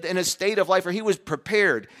lived in a state of life where he was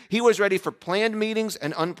prepared. He was ready for planned meetings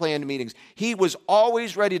and unplanned meetings. He was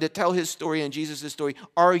always ready to tell his story and Jesus' story.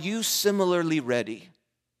 Are you similarly ready?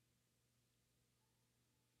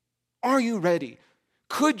 Are you ready?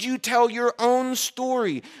 Could you tell your own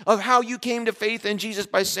story of how you came to faith in Jesus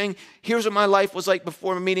by saying, here's what my life was like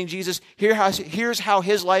before meeting Jesus, here's how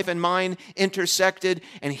his life and mine intersected,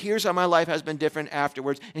 and here's how my life has been different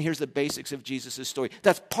afterwards, and here's the basics of Jesus' story.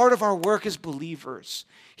 That's part of our work as believers.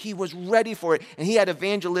 He was ready for it, and he had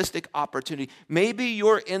evangelistic opportunity. Maybe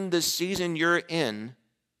you're in the season you're in,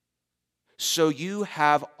 so you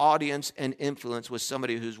have audience and influence with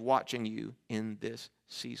somebody who's watching you in this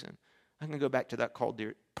season. I'm going to go back to that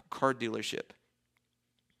car dealership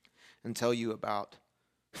and tell you about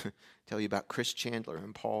Chris Chandler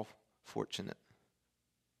and Paul Fortunate.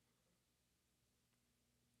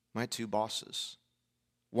 My two bosses,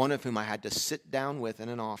 one of whom I had to sit down with in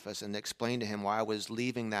an office and explain to him why I was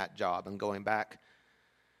leaving that job and going back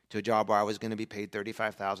to a job where I was going to be paid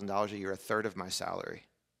 $35,000 a year, a third of my salary,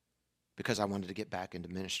 because I wanted to get back into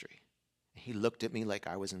ministry. He looked at me like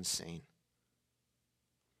I was insane.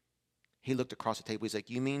 He looked across the table. He's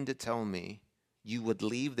like, you mean to tell me you would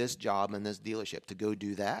leave this job and this dealership to go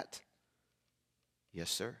do that?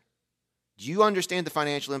 Yes, sir. Do you understand the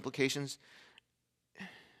financial implications?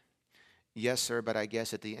 Yes, sir, but I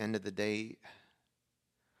guess at the end of the day,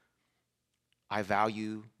 I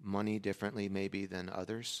value money differently maybe than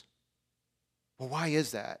others. Well, why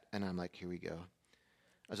is that? And I'm like, here we go.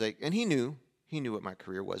 I was like, and he knew what my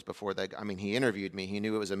career was before that. I mean, he interviewed me. He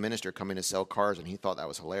knew it was a minister coming to sell cars, and he thought that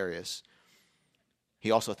was hilarious. He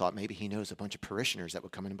also thought maybe he knows a bunch of parishioners that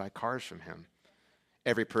would come in and buy cars from him.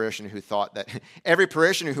 Every parishioner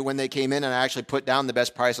who, when they came in and I actually put down the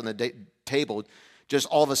best price on the table, just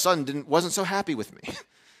all of a sudden wasn't so happy with me.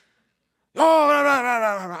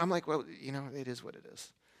 I'm like, well, it is what it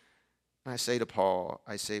is. And I say to Paul,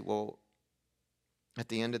 well, at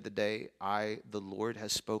the end of the day, the Lord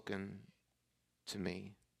has spoken to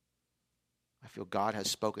me. I feel God has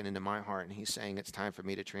spoken into my heart, and he's saying it's time for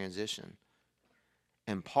me to transition.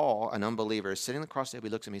 And Paul, an unbeliever, is sitting across the table.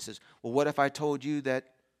 He looks at me and says, well, what if I told you that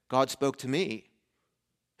God spoke to me?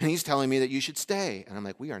 And he's telling me that you should stay. And I'm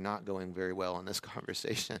like, we are not going very well in this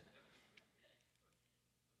conversation.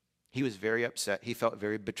 He was very upset. He felt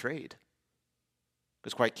very betrayed.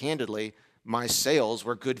 Because quite candidly, my sales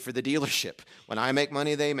were good for the dealership. When I make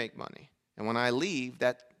money, they make money. And when I leave,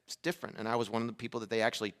 that's different. And I was one of the people that they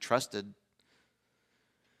actually trusted.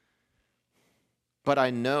 But I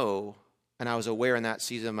know, and I was aware in that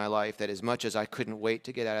season of my life, that as much as I couldn't wait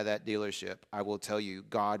to get out of that dealership, I will tell you,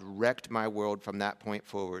 God wrecked my world from that point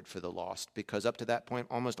forward for the lost. Because up to that point,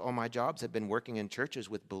 almost all my jobs had been working in churches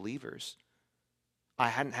with believers. I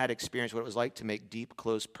hadn't had experience what it was like to make deep,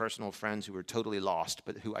 close, personal friends who were totally lost,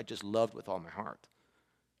 but who I just loved with all my heart.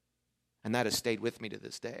 And that has stayed with me to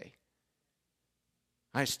this day.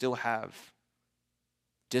 I still have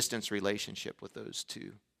distance relationship with those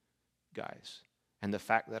two guys. And the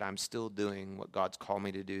fact that I'm still doing what God's called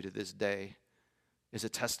me to do to this day is a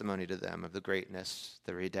testimony to them of the greatness,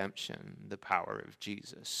 the redemption, the power of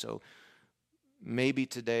Jesus. So maybe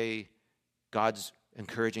today God's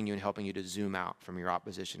encouraging you and helping you to zoom out from your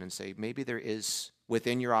opposition and say, maybe there is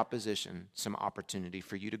within your opposition some opportunity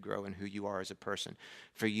for you to grow in who you are as a person,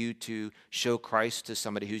 for you to show Christ to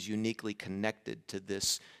somebody who's uniquely connected to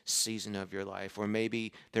this season of your life. Or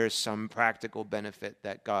maybe there's some practical benefit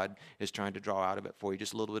that God is trying to draw out of it for you,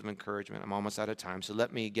 just a little bit of encouragement. I'm almost out of time, so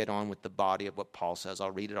let me get on with the body of what Paul says.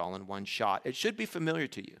 I'll read it all in one shot. It should be familiar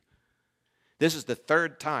to you. This is the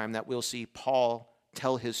third time that we'll see Paul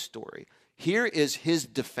tell his story. Here is his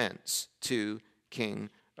defense to King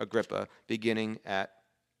Agrippa, beginning at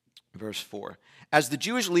verse 4. As the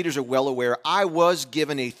Jewish leaders are well aware, I was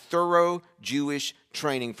given a thorough Jewish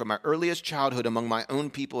training from my earliest childhood among my own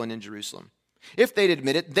people and in Jerusalem. If they'd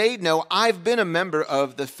admit it, they'd know I've been a member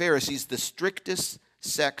of the Pharisees, the strictest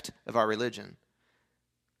sect of our religion.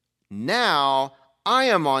 Now I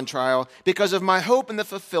am on trial because of my hope in the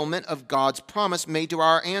fulfillment of God's promise made to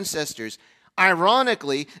our ancestors.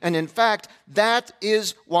 Ironically, and in fact, that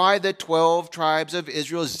is why the 12 tribes of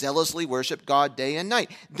Israel zealously worship God day and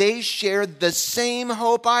night. They share the same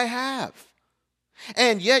hope I have.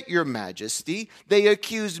 And yet, your majesty, they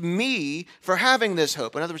accuse me for having this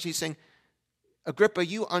hope. In other words, he's saying, Agrippa,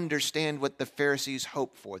 you understand what the Pharisees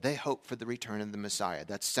hope for. They hope for the return of the Messiah.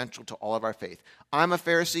 That's central to all of our faith. I'm a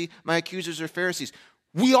Pharisee. My accusers are Pharisees.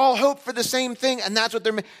 We all hope for the same thing, and that's what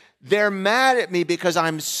they're mad at me because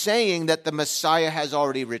I'm saying that the Messiah has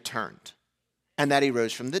already returned and that he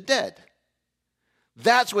rose from the dead.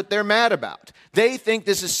 That's what they're mad about. They think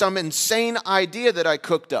this is some insane idea that I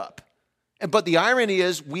cooked up. But the irony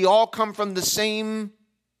is we all come from the same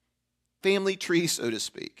family tree, so to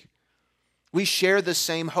speak. We share the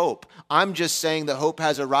same hope. I'm just saying the hope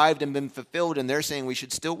has arrived and been fulfilled, and they're saying we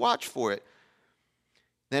should still watch for it.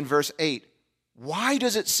 Then verse 8, why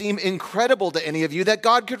does it seem incredible to any of you that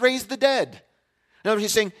God could raise the dead? Now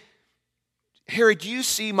he's saying, Herod, you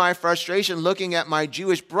see my frustration looking at my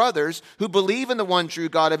Jewish brothers who believe in the one true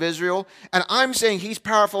God of Israel, and I'm saying he's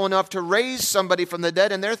powerful enough to raise somebody from the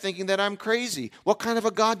dead, and they're thinking that I'm crazy. What kind of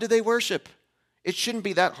a God do they worship? It shouldn't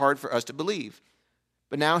be that hard for us to believe.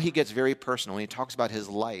 But now he gets very personal, and he talks about his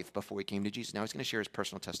life before he came to Jesus. Now he's going to share his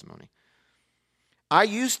personal testimony. I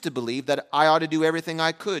used to believe that I ought to do everything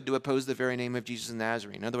I could to oppose the very name of Jesus the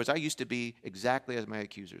Nazarene. In other words, I used to be exactly as my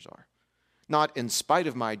accusers are. Not in spite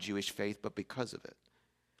of my Jewish faith, but because of it.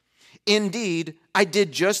 Indeed, I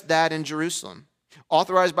did just that in Jerusalem.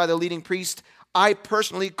 Authorized by the leading priest, I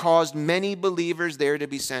personally caused many believers there to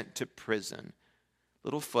be sent to prison.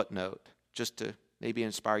 Little footnote, just to maybe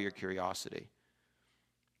inspire your curiosity.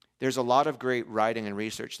 There's a lot of great writing and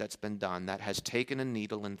research that's been done that has taken a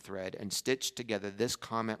needle and thread and stitched together this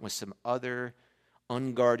comment with some other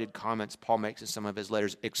unguarded comments Paul makes in some of his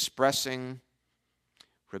letters, expressing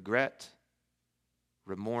regret,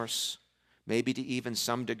 remorse, maybe to even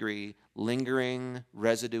some degree, lingering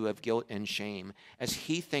residue of guilt and shame as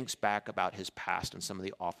he thinks back about his past and some of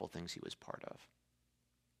the awful things he was part of.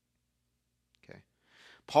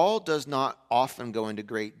 Paul does not often go into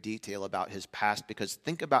great detail about his past because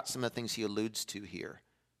think about some of the things he alludes to here.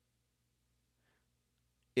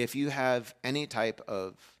 If you have any type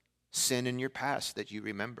of sin in your past that you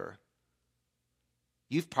remember,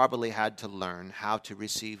 you've probably had to learn how to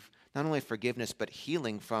receive not only forgiveness but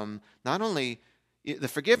healing from not only the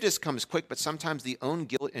forgiveness comes quick, but sometimes the own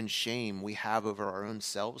guilt and shame we have over our own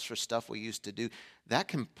selves for stuff we used to do, that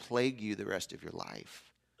can plague you the rest of your life.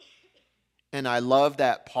 And I love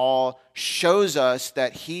that Paul shows us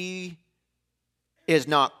that he is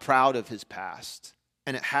not proud of his past.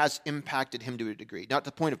 And it has impacted him to a degree. Not to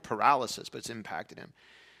the point of paralysis, but it's impacted him.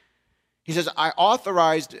 He says, I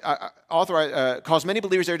caused many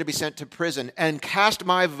believers there to be sent to prison and cast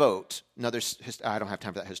my vote. I don't have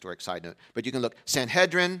time for that historic side note. But you can look.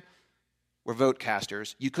 Sanhedrin were vote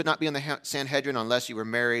casters. You could not be on the Sanhedrin unless you were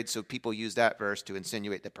married. So people use that verse to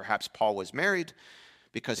insinuate that perhaps Paul was married.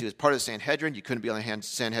 Because he was part of the Sanhedrin, you couldn't be on the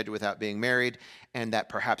Sanhedrin without being married, and that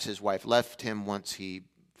perhaps his wife left him once he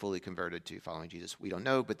fully converted to following Jesus. We don't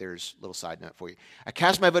know, but there's a little side note for you. I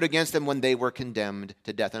cast my vote against them when they were condemned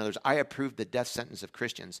to death. In other words, I approved the death sentence of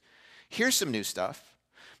Christians. Here's some new stuff.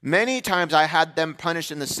 Many times I had them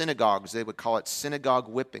punished in the synagogues. They would call it synagogue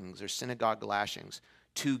whippings or synagogue lashings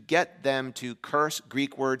to get them to curse,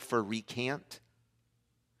 Greek word for recant.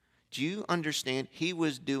 Do you understand? He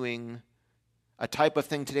was doing a type of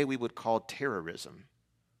thing today we would call terrorism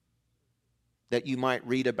that you might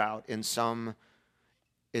read about in some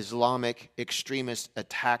Islamic extremist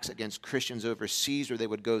attacks against Christians overseas, where they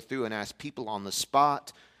would go through and ask people on the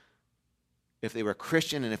spot if they were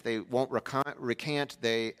Christian, and if they won't recant,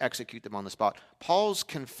 they execute them on the spot. Paul's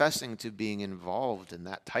confessing to being involved in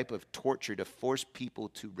that type of torture to force people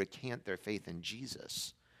to recant their faith in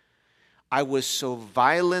Jesus. I was so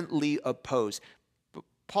violently opposed.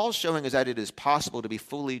 Paul's showing us that it is possible to be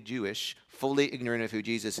fully Jewish, fully ignorant of who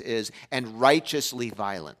Jesus is, and righteously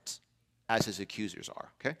violent, as his accusers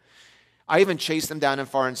are, okay? I even chased them down in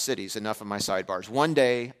foreign cities. Enough of my sidebars. One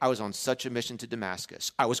day, I was on such a mission to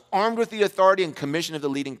Damascus. I was armed with the authority and commission of the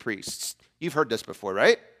leading priests. You've heard this before,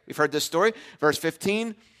 right? We've heard this story. Verse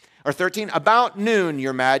 15 or 13. About noon,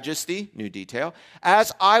 your majesty, new detail,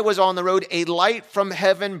 as I was on the road, a light from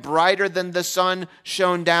heaven brighter than the sun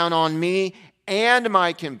shone down on me and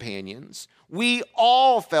my companions. We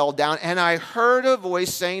all fell down, and I heard a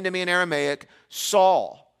voice saying to me in Aramaic,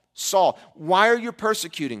 Saul, Saul, why are you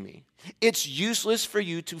persecuting me? It's useless for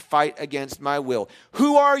you to fight against my will.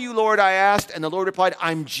 Who are you, Lord? I asked, and the Lord replied,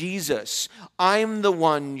 I'm Jesus. I'm the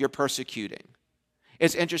one you're persecuting.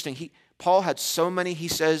 It's interesting. Paul had he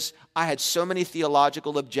says, I had so many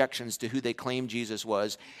theological objections to who they claimed Jesus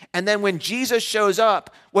was. And then when Jesus shows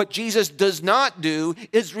up, what Jesus does not do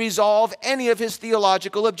is resolve any of his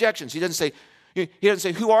theological objections. He doesn't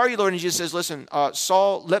say, who are you, Lord? And Jesus says, listen,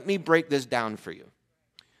 Saul, let me break this down for you.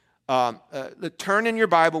 Turn in your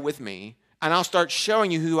Bible with me and I'll start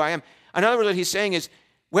showing you who I am. In other words, what he's saying is,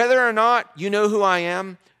 whether or not you know who I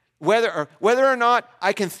am, whether or not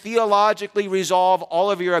I can theologically resolve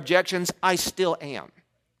all of your objections, I still am.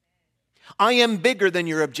 I am bigger than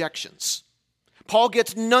your objections. Paul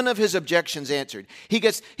gets none of his objections answered.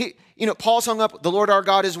 Paul's hung up, the Lord our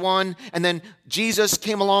God is one, and then Jesus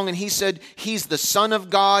came along and he said he's the Son of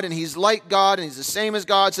God and he's like God and he's the same as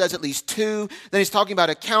God, so that's at least two. Then he's talking about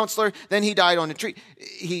a counselor. Then he died on a tree.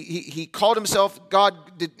 He called himself God.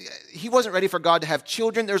 He wasn't ready for God to have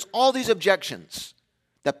children. There's all these objections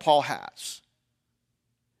that Paul has.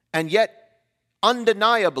 And yet,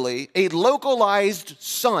 undeniably, a localized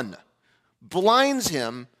son blinds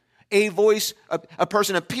him. A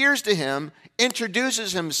person appears to him,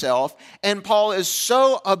 introduces himself, and Paul is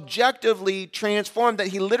so objectively transformed that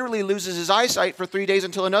he literally loses his eyesight for 3 days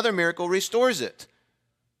until another miracle restores it.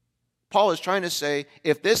 Paul is trying to say,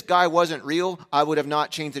 if this guy wasn't real, I would have not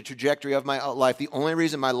changed the trajectory of my life. The only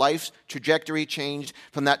reason my life's trajectory changed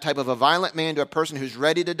from that type of a violent man to a person who's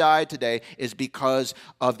ready to die today is because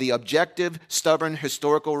of the objective, stubborn,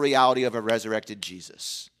 historical reality of a resurrected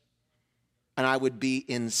Jesus. And I would be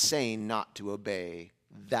insane not to obey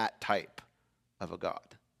that type of a God.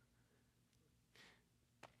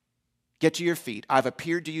 Get to your feet. I've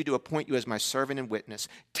appeared to you to appoint you as my servant and witness.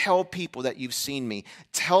 Tell people that you've seen me.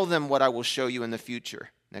 Tell them what I will show you in the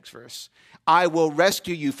future. Next verse. I will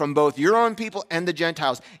rescue you from both your own people and the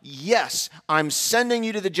Gentiles. Yes, I'm sending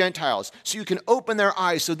you to the Gentiles so you can open their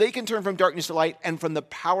eyes so they can turn from darkness to light and from the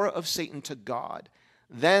power of Satan to God.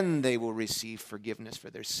 Then they will receive forgiveness for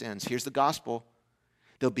their sins. Here's the gospel.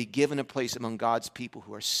 They'll be given a place among God's people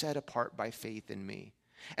who are set apart by faith in me.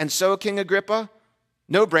 And so, King Agrippa,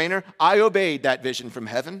 no brainer, I obeyed that vision from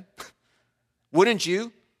heaven. Wouldn't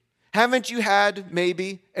you? Haven't you had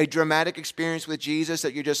maybe a dramatic experience with Jesus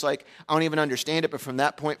that you're just like, I don't even understand it, but from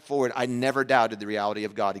that point forward, I never doubted the reality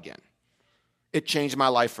of God again. It changed my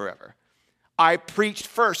life forever. I preached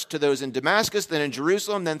first to those in Damascus, then in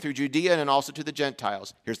Jerusalem, then through Judea, and also to the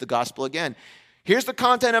Gentiles. Here's the gospel again. Here's the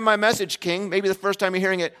content of my message, King. Maybe the first time you're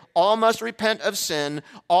hearing it. All must repent of sin.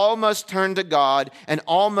 All must turn to God. And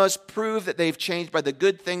all must prove that they've changed by the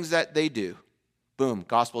good things that they do. Boom.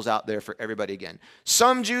 Gospel's out there for everybody again.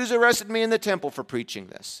 Some Jews arrested me in the temple for preaching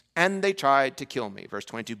this. And they tried to kill me. Verse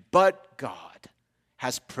 22. But God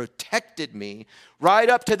has protected me right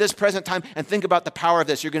up to this present time. And think about the power of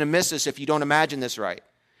this. You're going to miss this if you don't imagine this right.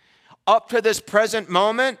 Up to this present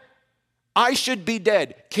moment, I should be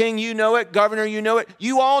dead. King, you know it. Governor, you know it.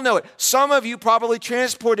 You all know it. Some of you probably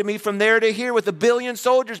transported me from there to here with 1 billion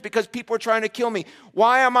soldiers because people are trying to kill me.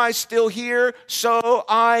 Why am I still here? So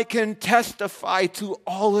I can testify to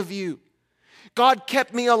all of you. God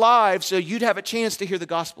kept me alive so you'd have a chance to hear the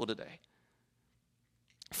gospel today.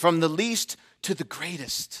 From the least to the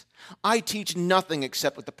greatest. I teach nothing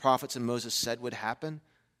except what the prophets and Moses said would happen.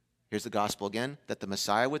 Here's the gospel again, that the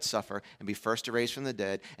Messiah would suffer and be first to raise from the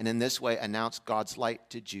dead, and in this way announce God's light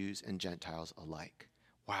to Jews and Gentiles alike.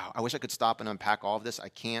 Wow, I wish I could stop and unpack all of this. I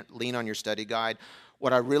can't. Lean on your study guide.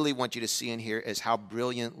 What I really want you to see in here is how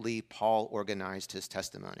brilliantly Paul organized his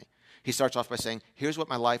testimony. He starts off by saying, here's what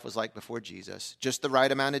my life was like before Jesus, just the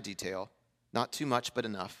right amount of detail, not too much, but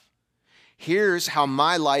enough. Here's how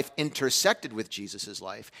my life intersected with Jesus'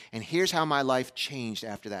 life, and here's how my life changed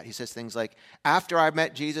after that. He says things like, after I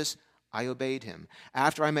met Jesus, I obeyed him.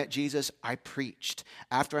 After I met Jesus, I preached.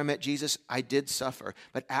 After I met Jesus, I did suffer.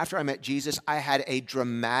 But after I met Jesus, I had a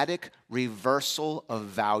dramatic reversal of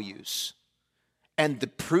values. And the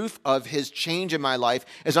proof of his change in my life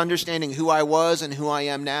is understanding who I was and who I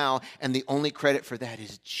am now, and the only credit for that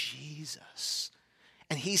is Jesus.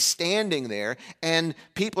 And he's standing there, and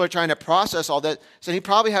people are trying to process all that. So he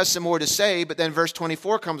probably has some more to say, but then verse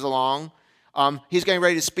 24 comes along. He's getting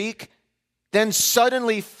ready to speak. Then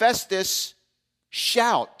suddenly Festus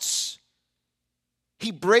shouts.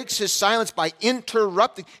 He breaks his silence by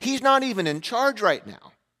interrupting. He's not even in charge right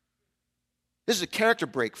now. This is a character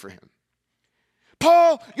break for him.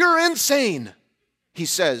 Paul, you're insane, he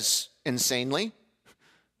says insanely.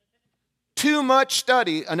 Too much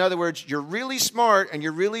study. In other words, you're really smart and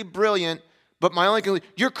you're really brilliant, but my only conclusion,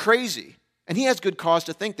 you're crazy. And he has good cause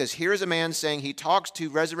to think this. Here is a man saying he talks to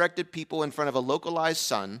resurrected people in front of a localized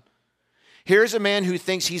sun. Here's a man who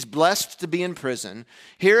thinks he's blessed to be in prison.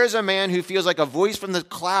 Here is a man who feels like a voice from the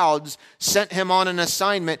clouds sent him on an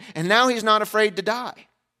assignment, and now he's not afraid to die.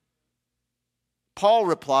 Paul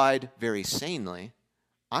replied very sanely,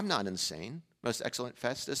 I'm not insane. Most excellent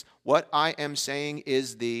Festus, what I am saying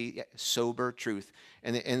is the sober truth.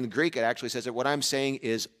 And in the Greek, it actually says that what I'm saying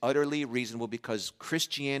is utterly reasonable because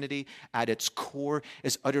Christianity at its core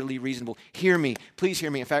is utterly reasonable. Hear me. Please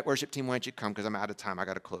hear me. In fact, worship team, why don't you come? Because I'm out of time. I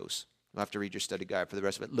got to close. You'll have to read your study guide for the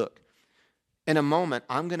rest of it. Look, in a moment,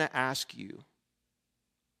 I'm going to ask you.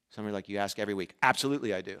 Somebody like you ask every week.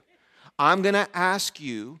 Absolutely, I do. I'm going to ask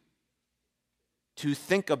you to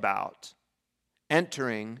think about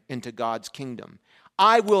entering into God's kingdom.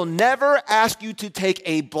 I will never ask you to take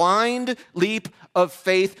a blind leap of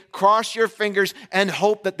faith, cross your fingers, and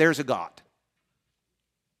hope that there's a God.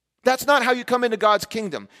 That's not how you come into God's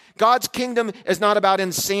kingdom. God's kingdom is not about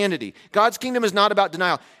insanity. God's kingdom is not about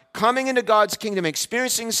denial. Coming into God's kingdom,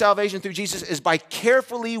 experiencing salvation through Jesus is by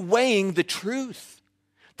carefully weighing the truth,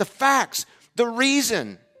 the facts, the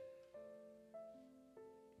reason.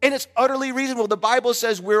 And it's utterly reasonable. The Bible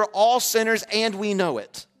says we're all sinners and we know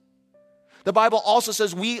it. The Bible also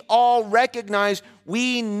says we all recognize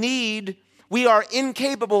we are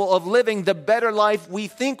incapable of living the better life we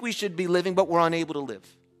think we should be living, but we're unable to live.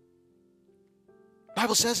 The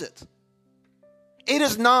Bible says it. It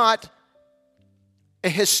is not a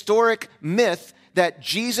historic myth that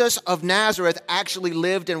Jesus of Nazareth actually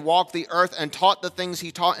lived and walked the earth and taught the things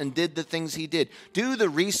he taught and did the things he did. Do the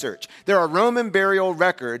research. There are Roman burial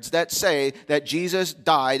records that say that Jesus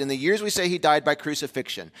died in the years we say he died by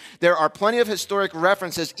crucifixion. There are plenty of historic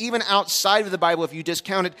references, even outside of the Bible, if you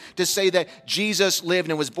discount it, to say that Jesus lived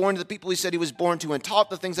and was born to the people he said he was born to and taught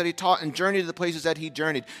the things that he taught and journeyed to the places that he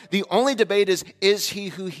journeyed. The only debate is he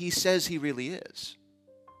who he says he really is?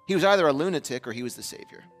 He was either a lunatic or he was the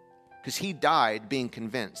Savior. Because he died being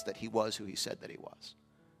convinced that he was who he said that he was.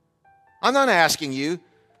 I'm not asking you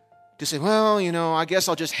to say, well, I guess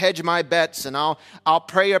I'll just hedge my bets and I'll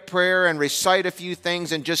pray a prayer and recite a few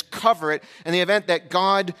things and just cover it. In the event that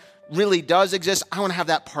God really does exist, I want to have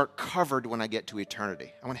that part covered when I get to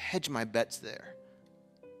eternity. I want to hedge my bets there.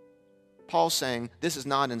 Paul's saying, this is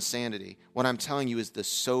not insanity. What I'm telling you is the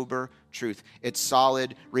sober truth. It's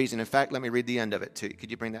solid reason. In fact, let me read the end of it too. Could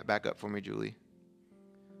you bring that back up for me, Julie?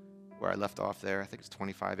 Where I left off there. I think it's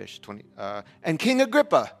 25-ish. And King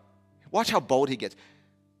Agrippa, watch how bold he gets.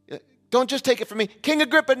 Don't just take it from me. King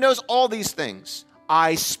Agrippa knows all these things.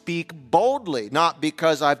 I speak boldly, not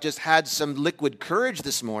because I've just had some liquid courage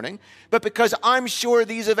this morning, but because I'm sure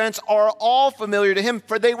these events are all familiar to him,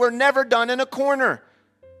 for they were never done in a corner.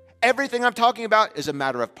 Everything I'm talking about is a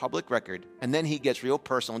matter of public record. And then he gets real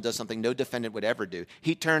personal and does something no defendant would ever do.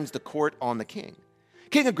 He turns the court on the king.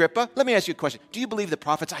 King Agrippa, let me ask you a question. Do you believe the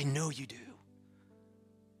prophets? I know you do.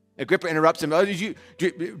 Agrippa interrupts him.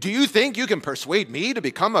 Do you think you can persuade me to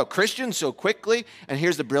become a Christian so quickly? And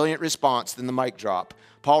here's the brilliant response, then the mic drop.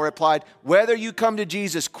 Paul replied, whether you come to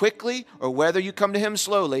Jesus quickly or whether you come to him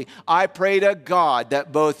slowly, I pray to God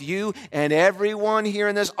that both you and everyone here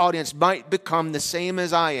in this audience might become the same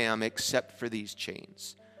as I am, except for these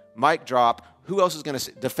chains. Mic drop. Who else is going to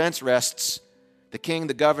say? Defense rests. The king,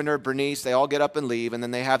 the governor, Bernice, they all get up and leave, and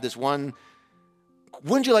then they have this one.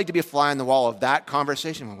 Wouldn't you like to be a fly on the wall of that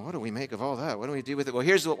conversation? Well, what do we make of all that? What do we do with it? Well,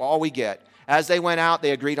 here's all we get. As they went out,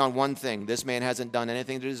 they agreed on one thing. This man hasn't done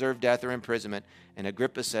anything to deserve death or imprisonment. And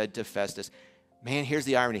Agrippa said to Festus, man, here's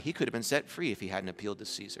the irony. He could have been set free if he hadn't appealed to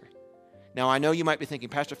Caesar. Now, I know you might be thinking,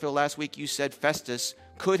 Pastor Phil, last week you said Festus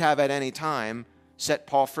could have at any time set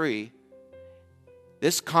Paul free.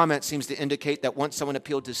 This comment seems to indicate that once someone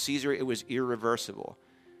appealed to Caesar, it was irreversible.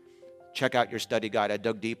 Check out your study guide. I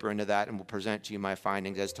dug deeper into that and will present to you my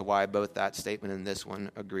findings as to why both that statement and this one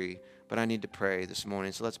agree. But I need to pray this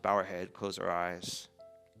morning, so let's bow our head, close our eyes.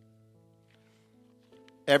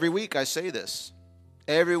 Every week I say this.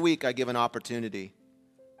 Every week I give an opportunity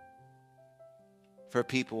for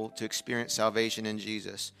people to experience salvation in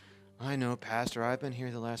Jesus. I know, Pastor, I've been here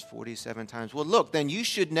the last 47 times. Well, look, then you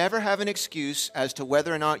should never have an excuse as to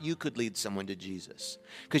whether or not you could lead someone to Jesus,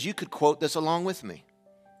 because you could quote this along with me.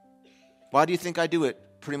 Why do you think I do it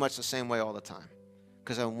pretty much the same way all the time?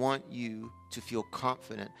 Because I want you to feel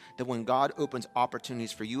confident that when God opens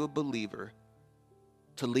opportunities for you, a believer,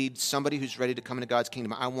 to lead somebody who's ready to come into God's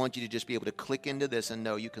kingdom, I want you to just be able to click into this and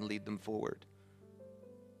know you can lead them forward.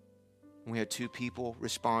 We had 2 people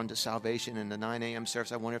respond to salvation in the 9 a.m.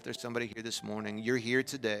 service. I wonder if there's somebody here this morning. You're here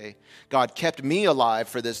today. God kept me alive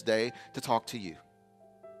for this day to talk to you.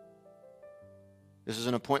 This is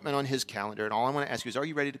an appointment on his calendar, and all I want to ask you is, are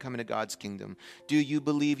you ready to come into God's kingdom? Do you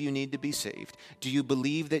believe you need to be saved? Do you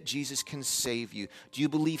believe that Jesus can save you? Do you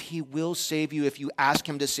believe he will save you if you ask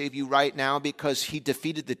him to save you right now, because he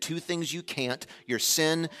defeated the two things you can't, your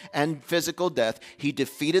sin and physical death. He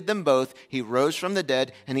defeated them both. He rose from the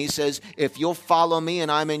dead, and he says, if you'll follow me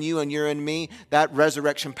and I'm in you and you're in me, that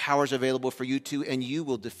resurrection power is available for you too, and you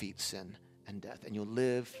will defeat sin and death, and you'll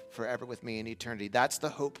live forever with me in eternity. That's the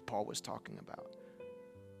hope Paul was talking about.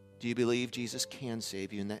 Do you believe Jesus can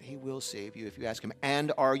save you and that he will save you if you ask him?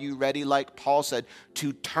 And are you ready, like Paul said,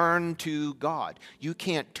 to turn to God? You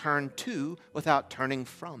can't turn to without turning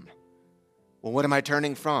from. Well, what am I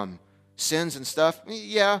turning from? Sins and stuff?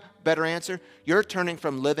 Yeah, better answer. You're turning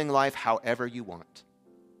from living life however you want.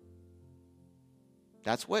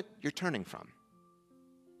 That's what you're turning from.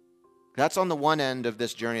 That's on the one end of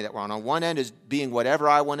this journey that we're on. On one end is being whatever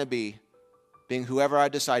I want to be, being whoever I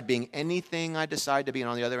decide, being anything I decide to be. And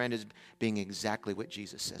on the other end is being exactly what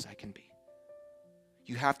Jesus says I can be.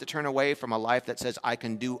 You have to turn away from a life that says I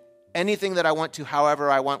can do anything that I want to, however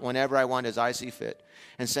I want, whenever I want, as I see fit.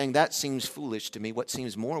 And saying that seems foolish to me. What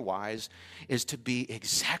seems more wise is to be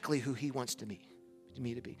exactly who he wants me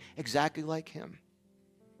to be. Exactly like him.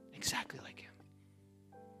 Exactly like him.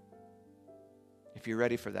 If you're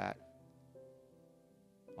ready for that,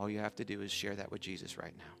 all you have to do is share that with Jesus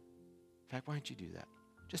right now. In fact, why don't you do that?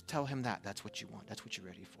 Just tell him that. That's what you want. That's what you're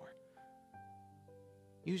ready for.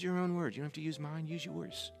 Use your own words. You don't have to use mine. Use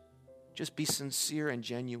yours. Just be sincere and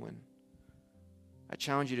genuine. I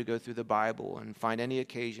challenge you to go through the Bible and find any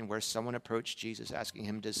occasion where someone approached Jesus asking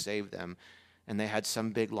him to save them, and they had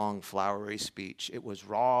some big, long, flowery speech. It was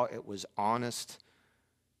raw. It was honest.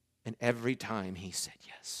 And every time he said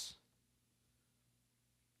yes.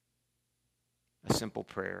 A simple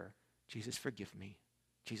prayer. Jesus, forgive me.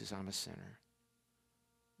 Jesus, I'm a sinner.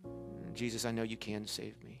 Jesus, I know you can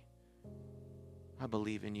save me. I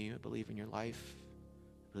believe in you. I believe in your life.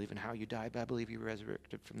 I believe in how you died, but I believe you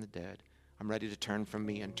resurrected from the dead. I'm ready to turn from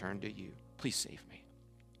me and turn to you. Please save me.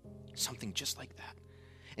 Something just like that.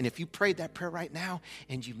 And if you prayed that prayer right now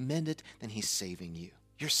and you meant it, then he's saving you.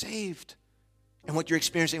 You're saved. And what you're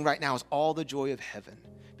experiencing right now is all the joy of heaven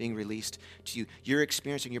being released to you.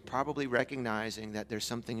 You're probably recognizing that there's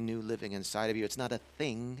something new living inside of you. It's not a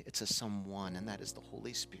thing, it's a someone, and that is the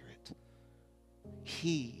Holy Spirit.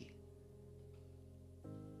 He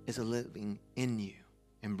is living in you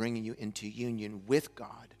and bringing you into union with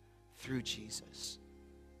God through Jesus.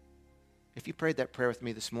 If you prayed that prayer with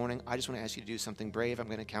me this morning, I just want to ask you to do something brave. I'm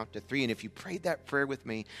going to count to 3. And if you prayed that prayer with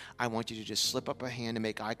me, I want you to just slip up a hand and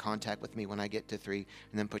make eye contact with me when I get to 3,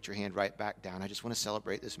 and then put your hand right back down. I just want to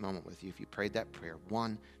celebrate this moment with you. If you prayed that prayer,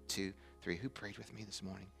 1, 2, 3. Who prayed with me this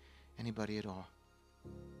morning? Anybody at all?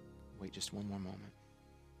 Wait just one more moment.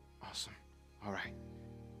 Awesome. All right.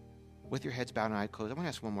 With your heads bowed and eyes closed, I want to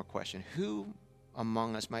ask one more question. Who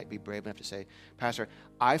among us might be brave enough to say, Pastor,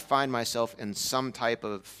 I find myself in some type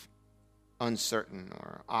of uncertain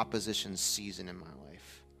or opposition season in my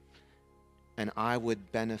life, and I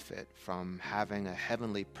would benefit from having a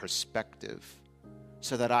heavenly perspective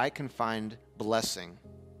so that I can find blessing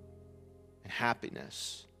and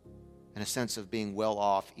happiness and a sense of being well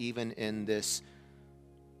off even in this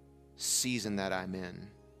season that I'm in.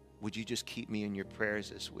 Would you just keep me in your prayers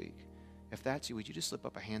this week? If that's you, would you just slip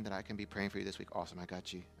up a hand that I can be praying for you this week? Awesome. I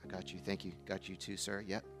got you. Thank you. Got you too, sir.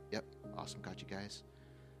 Yep. Awesome. Got you guys.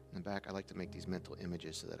 In the back, I like to make these mental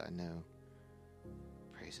images so that I know.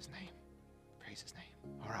 Praise his name. Praise his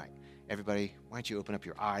name. All right. Everybody, why don't you open up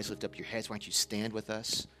your eyes, lift up your heads. Why don't you stand with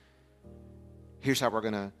us? Here's how we're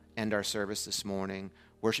going to end our service this morning.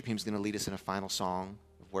 Worship team is going to lead us in a final song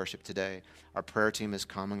of worship today. Our prayer team is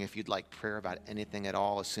coming. If you'd like prayer about anything at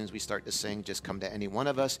all, as soon as we start to sing, just come to any one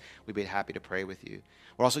of us. We'd be happy to pray with you.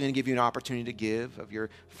 We're also going to give you an opportunity to give of your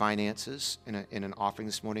finances in an offering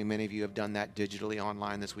this morning. Many of you have done that digitally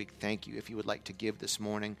online this week. Thank you. If you would like to give this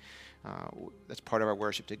morning, that's part of our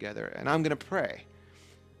worship together. And I'm going to pray.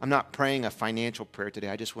 I'm not praying a financial prayer today.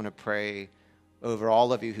 I just want to pray over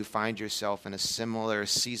all of you who find yourself in a similar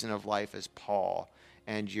season of life as Paul,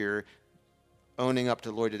 and you're owning up to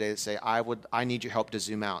the Lord today to say, I need your help to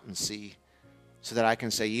zoom out and see, so that I can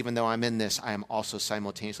say, even though I'm in this, I am also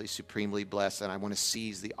simultaneously supremely blessed, and I want to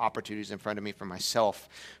seize the opportunities in front of me for myself,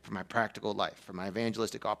 for my practical life, for my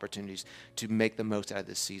evangelistic opportunities to make the most out of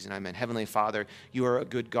this season I'm in. Heavenly Father, you are a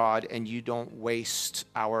good God, and you don't waste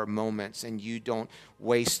our moments, and you don't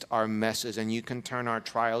waste our messes, and you can turn our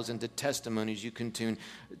trials into testimonies. You can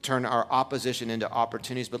turn our opposition into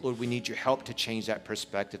opportunities. But Lord, we need your help to change that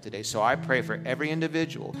perspective today. So I pray for every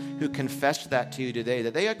individual who confessed that to you today,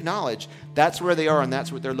 that they acknowledge that's where where they are and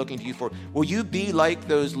that's what they're looking to you for. Will you be like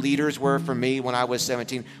those leaders were for me when I was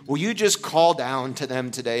 17? Will you just call down to them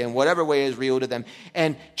today in whatever way is real to them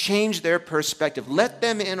and change their perspective? Let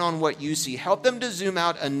them in on what you see. Help them to zoom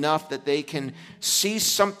out enough that they can see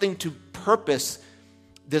something to purpose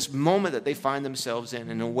this moment that they find themselves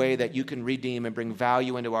in a way that you can redeem and bring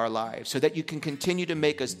value into our lives so that you can continue to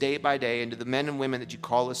make us day by day into the men and women that you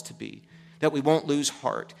call us to be, that we won't lose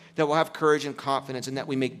heart, that we'll have courage and confidence, and that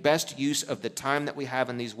we make best use of the time that we have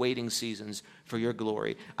in these waiting seasons for your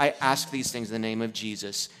glory. I ask these things in the name of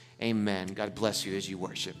Jesus. Amen. God bless you as you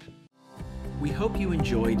worship. We hope you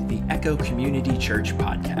enjoyed the Echo Community Church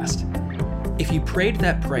podcast. If you prayed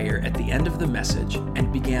that prayer at the end of the message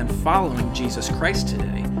and began following Jesus Christ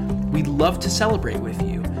today, we'd love to celebrate with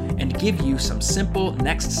you and give you some simple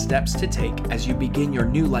next steps to take as you begin your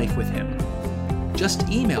new life with Him. Just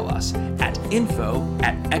email us at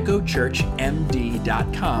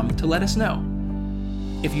info@echochurchmd.com to let us know.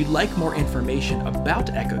 If you'd like more information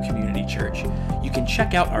about Echo Community Church, you can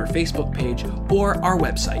check out our Facebook page or our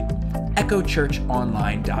website,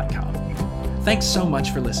 echochurchonline.com. Thanks so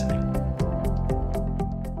much for listening.